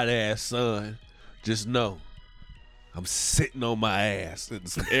in the hot ass sun, just know I'm sitting on my ass in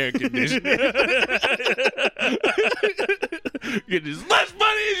some air conditioning. Getting as much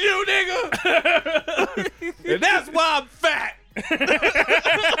money as you, nigga. And that's why I'm fat.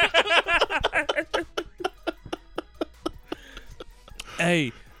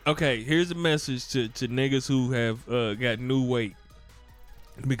 Hey, okay, here's a message to niggas who have got new weight.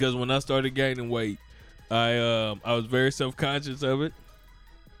 Because when I started gaining weight, I was very self-conscious of it.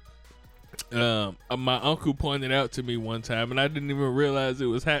 My uncle pointed out to me one time, and I didn't even realize it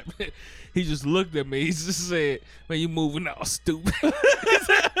was happening. He just looked at me. He just said, "Man, you moving all stupid."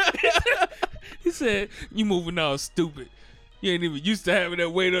 He said, "You moving all stupid. You ain't even used to having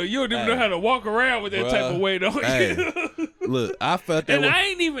that weight on. You don't even know how to walk around with that type of weight on you." Look, I felt that.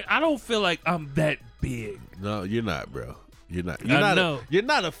 And I don't feel like I'm that big. No, you're not, bro. You're not. I know. You're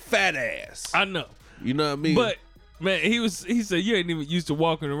not a fat ass. I know. You know what I mean? But man, he said you ain't even used to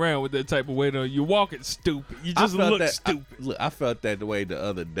walking around with that type of weight on. You're walking stupid. You just look stupid. I felt that the way the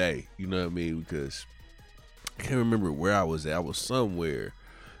other day. You know what I mean? Because I can't remember where I was at. I was somewhere,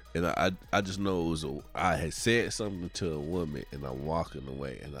 and I just know it was I had said something to a woman, and I'm walking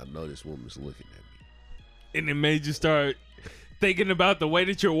away, and I know this woman's looking at me, And it made you start thinking about the way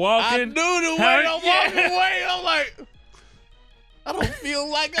that you're walking. I knew the way I'm walking away. I'm like, I don't feel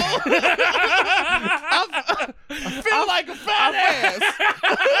like I feel like a fat ass.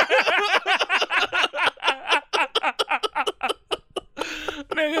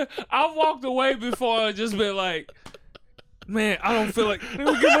 Nigga, I walked away before and just been like, man, I don't feel like, let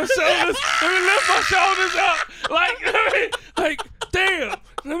me get my shoulders, let me lift my shoulders up. Like, damn.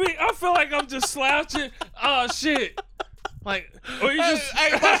 I feel like I'm just slouching. Oh, shit. Like, or you just. I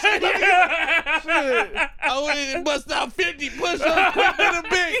went and bust out 50 push-ups quick to the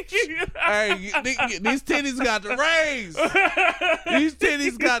bench. Hey, these titties got to raise. These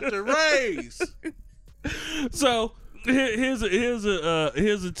titties got to raise. So here's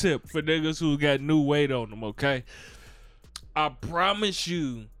a tip for niggas who got new weight on them. Okay, I promise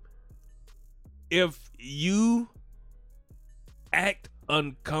you, if you act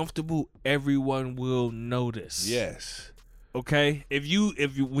uncomfortable, everyone will notice. Yes. Okay, if you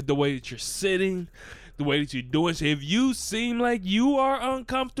with the way that you're sitting, the way that you're doing, so if you seem like you are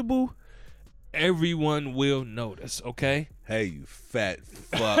uncomfortable, everyone will notice. Okay. Hey, you fat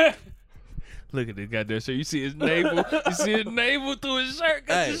fuck. Look at this guy there. So you see his navel. You see his navel through his shirt.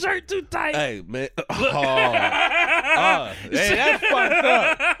 Got his shirt too tight. Hey, man. Hey, that's fucked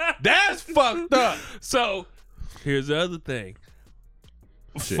up. That's fucked up. So here's the other thing.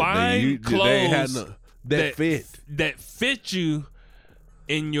 Shit, Find clothes that fit you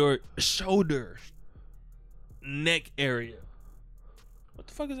in your shoulder, neck area. What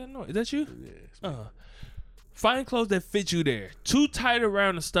the fuck is that noise? Is that you? Yes, find clothes that fit you there. Too tight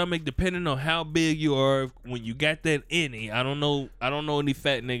around the stomach, depending on how big you are. When you got that innie, I don't know any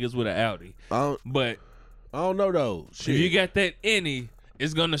fat niggas with an Audi. But I don't know though. Shit. If you got that innie,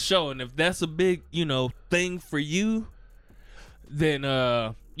 it's gonna show. And if that's a big, thing for you, then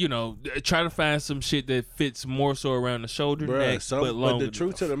try to find some shit that fits more so around the shoulder, neck, but the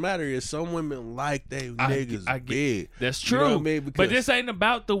truth to the matter is, some women like they niggas I get big. That's true. You know what I mean? But this ain't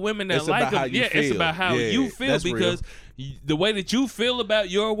about the women that it's like about how them. you Yeah, feel. it's about how you feel, that's because real. the way that you feel about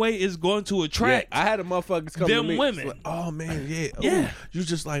your weight is going to Yeah, attract. I had a motherfuckers come them to me. women. Like, oh man, yeah. Ooh, Yeah. you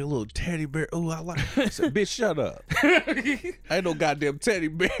just like a little teddy bear. Oh, I like. I said, bitch, shut up. I ain't no goddamn teddy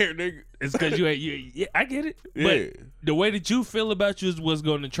bear, nigga. It's because you ain't. Yeah, I get it. Yeah. But the way that you feel about you is what's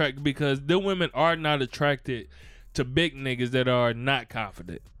going to attract, because the women are not attracted to big niggas that are not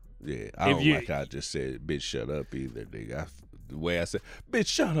confident. Yeah, I If don't you- like how I just said, bitch, shut up either, nigga. The way I said, bitch,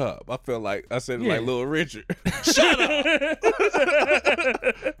 shut up. I felt like I said it Yeah. like Little Richard. Shut up.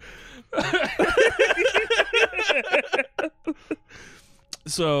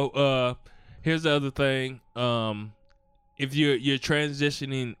 So here's the other thing. If you're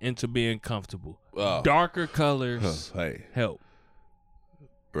transitioning into being comfortable, Oh. darker colors Hey, help.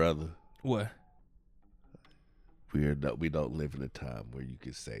 brother, What? we don't live in a time where you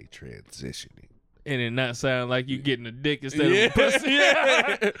can say transitioning. And it not sound like you getting a dick instead Yeah. of a pussy.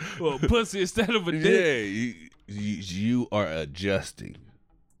 Yeah. Well, pussy instead of a dick. Yeah, you are adjusting.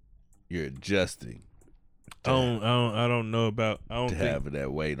 You're adjusting I don't know about. I don't to think. having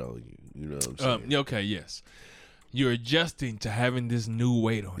that weight on you. You know what I'm saying? Okay, yes. You're adjusting to having this new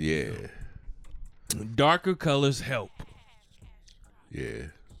weight on you. Yeah, Darker colors help yeah,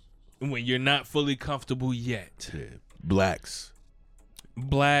 when you're not fully comfortable yet. yeah. Blacks.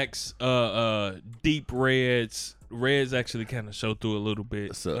 Blacks, deep reds. Reds actually kind of show through a little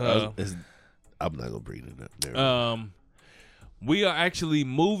bit. So I'm not gonna bring it up. Never mind. We are actually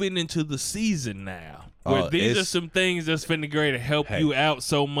moving into the season now, where Oh, these are it's- some things that's finna great to help Hey. you out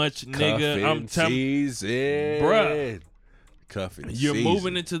so much, nigga. I'm Cuffing telling season, Bruh. Cuffing you're season.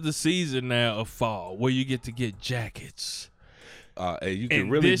 moving into the season now of fall, where you get to get jackets. And you can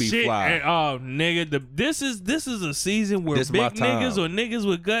And really this be shit, fly. and, oh, nigga, this is a season where This big my time. niggas or niggas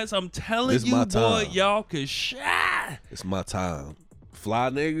with guts, I'm telling This you, my boy, time. y'all can shine. It's my time.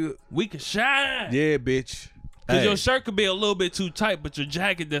 Fly nigga. We can shine. Yeah, bitch. Cause Hey, your shirt could be a little bit too tight, but your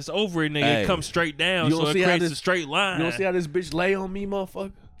jacket that's over it, nigga, Hey. it comes straight down, You so don't it see how creates this- a straight line. you don't see how this bitch lay on me,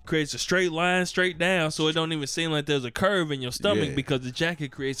 motherfucker? Creates a straight line straight down, so it don't even seem like there's a curve in your stomach Yeah. because the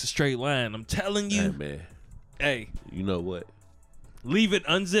jacket creates a straight line. I'm telling Hey, you, man. hey, You know what? leave it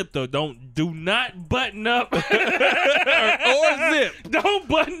unzipped though. Do not button up or zip. Don't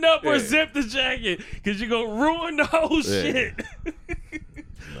button up or Yeah. zip the jacket, cause you're gonna ruin the whole shit.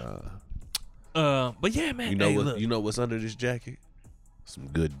 But yeah, man. You know hey, what? look, You know what's under this jacket? Some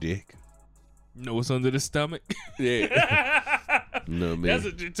good dick. you know what's under the stomach? Yeah. You know what I mean? That's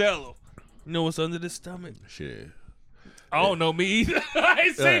what you tell them. You know what's under the stomach? Shit. I don't know me either. I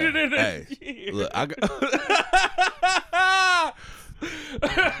ain't seen it in a Hey, year. look, I got.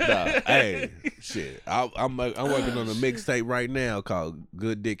 Nah, hey, shit. I'm working on a mixtape right now called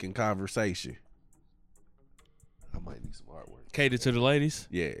 "Good Dick and Conversation." I might need some artwork. Cater to the ladies.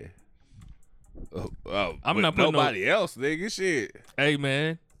 Yeah. I'm but not putting nobody else, nigga. Shit. Hey,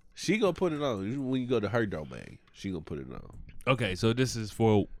 man. She gonna put it on when you go to her domain. She gonna put it on. Okay, so this is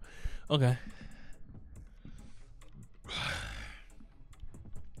for. Okay.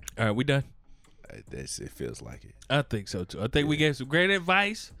 All right, we done. That's it. Feels like it. I think so too. I think we gave some great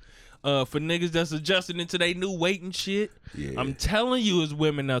advice for niggas that's adjusting into their new weight and shit. Yeah. I'm telling you, there's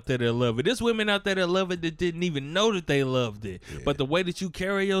women out there that love it. There's women out there that love it that didn't even know that they loved it. Yeah. But the way that you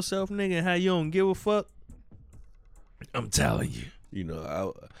carry yourself, nigga, and how you don't give a fuck, I'm telling you. You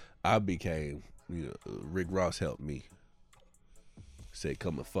know, I became. You know, Rick Ross helped me. Said,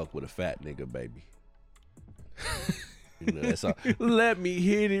 "Come and fuck with a fat nigga, baby." You know, that's all. Let me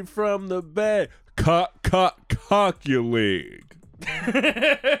hit it from the back. Cock your leg.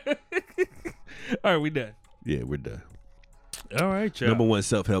 All right, we done. Yeah, we're done. All right, y'all. Number one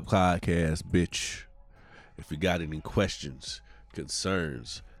self-help podcast, bitch. If you got any questions,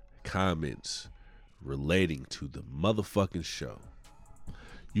 concerns, comments relating to the motherfucking show,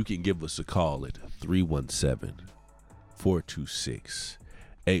 you can give us a call at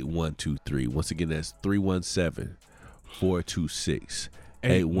 317-426-8123. Once again, that's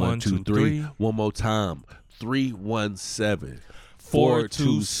 317-426-8123. One more time,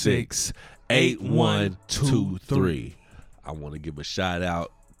 317-426-8123. I want to give a shout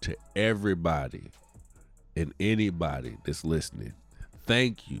out to everybody and anybody that's listening.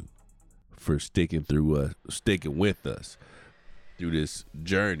 Thank you for sticking with us through this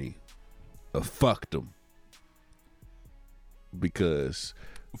journey of fuckdom. Because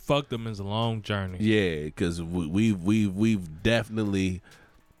Fuck them is a long journey. yeah, because we've definitely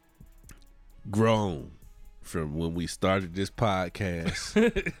grown from when we started this podcast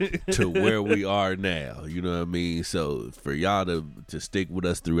to where we are now. You know what I mean? So for y'all to stick with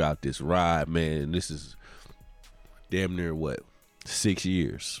us throughout this ride, man, this is damn near what, 6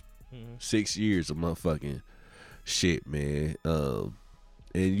 years. 6 years of motherfucking shit, man. And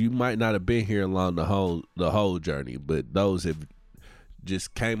you might not have been here along the whole journey, but those have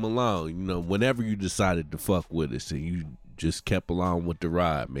just came along. You know, whenever you decided to fuck with us and you just kept along with the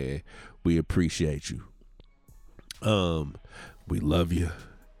ride, man, we appreciate you. We love you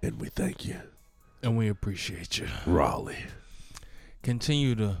and we thank you. And we appreciate you. Raleigh.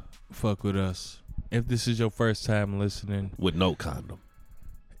 Continue to fuck with us. If this is your first time listening, With no condom.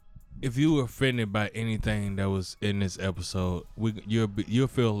 if you were offended by anything that was in this episode, you'll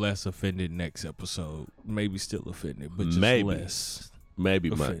feel less offended next episode. Maybe still offended, but just less. Maybe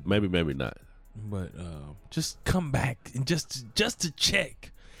offended. maybe not. But just come back and just to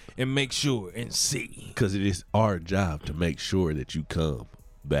check and make sure and see. Because it is our job to make sure that you come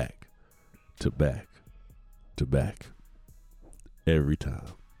back to back to back every time.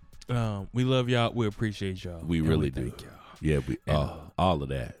 We love y'all. We appreciate y'all. We And really we do. thank y'all. Yeah, we And, all of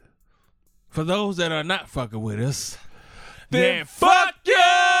that. For those that are not fucking with us, Then fuck you,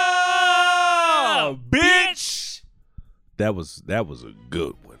 bitch. That was a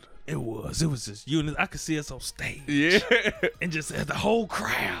good one. It was just units. I could see us on stage. Yeah. And just the whole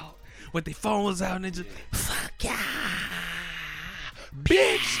crowd with their phones out and they just fuck yeah,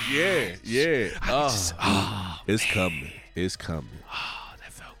 Bitch. Yeah. It's man. coming. It's coming. Oh,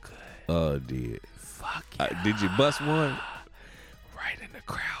 that felt good. Did. Fuck yeah. Did you bust one? Right in the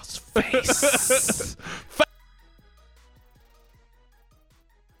crowd's face.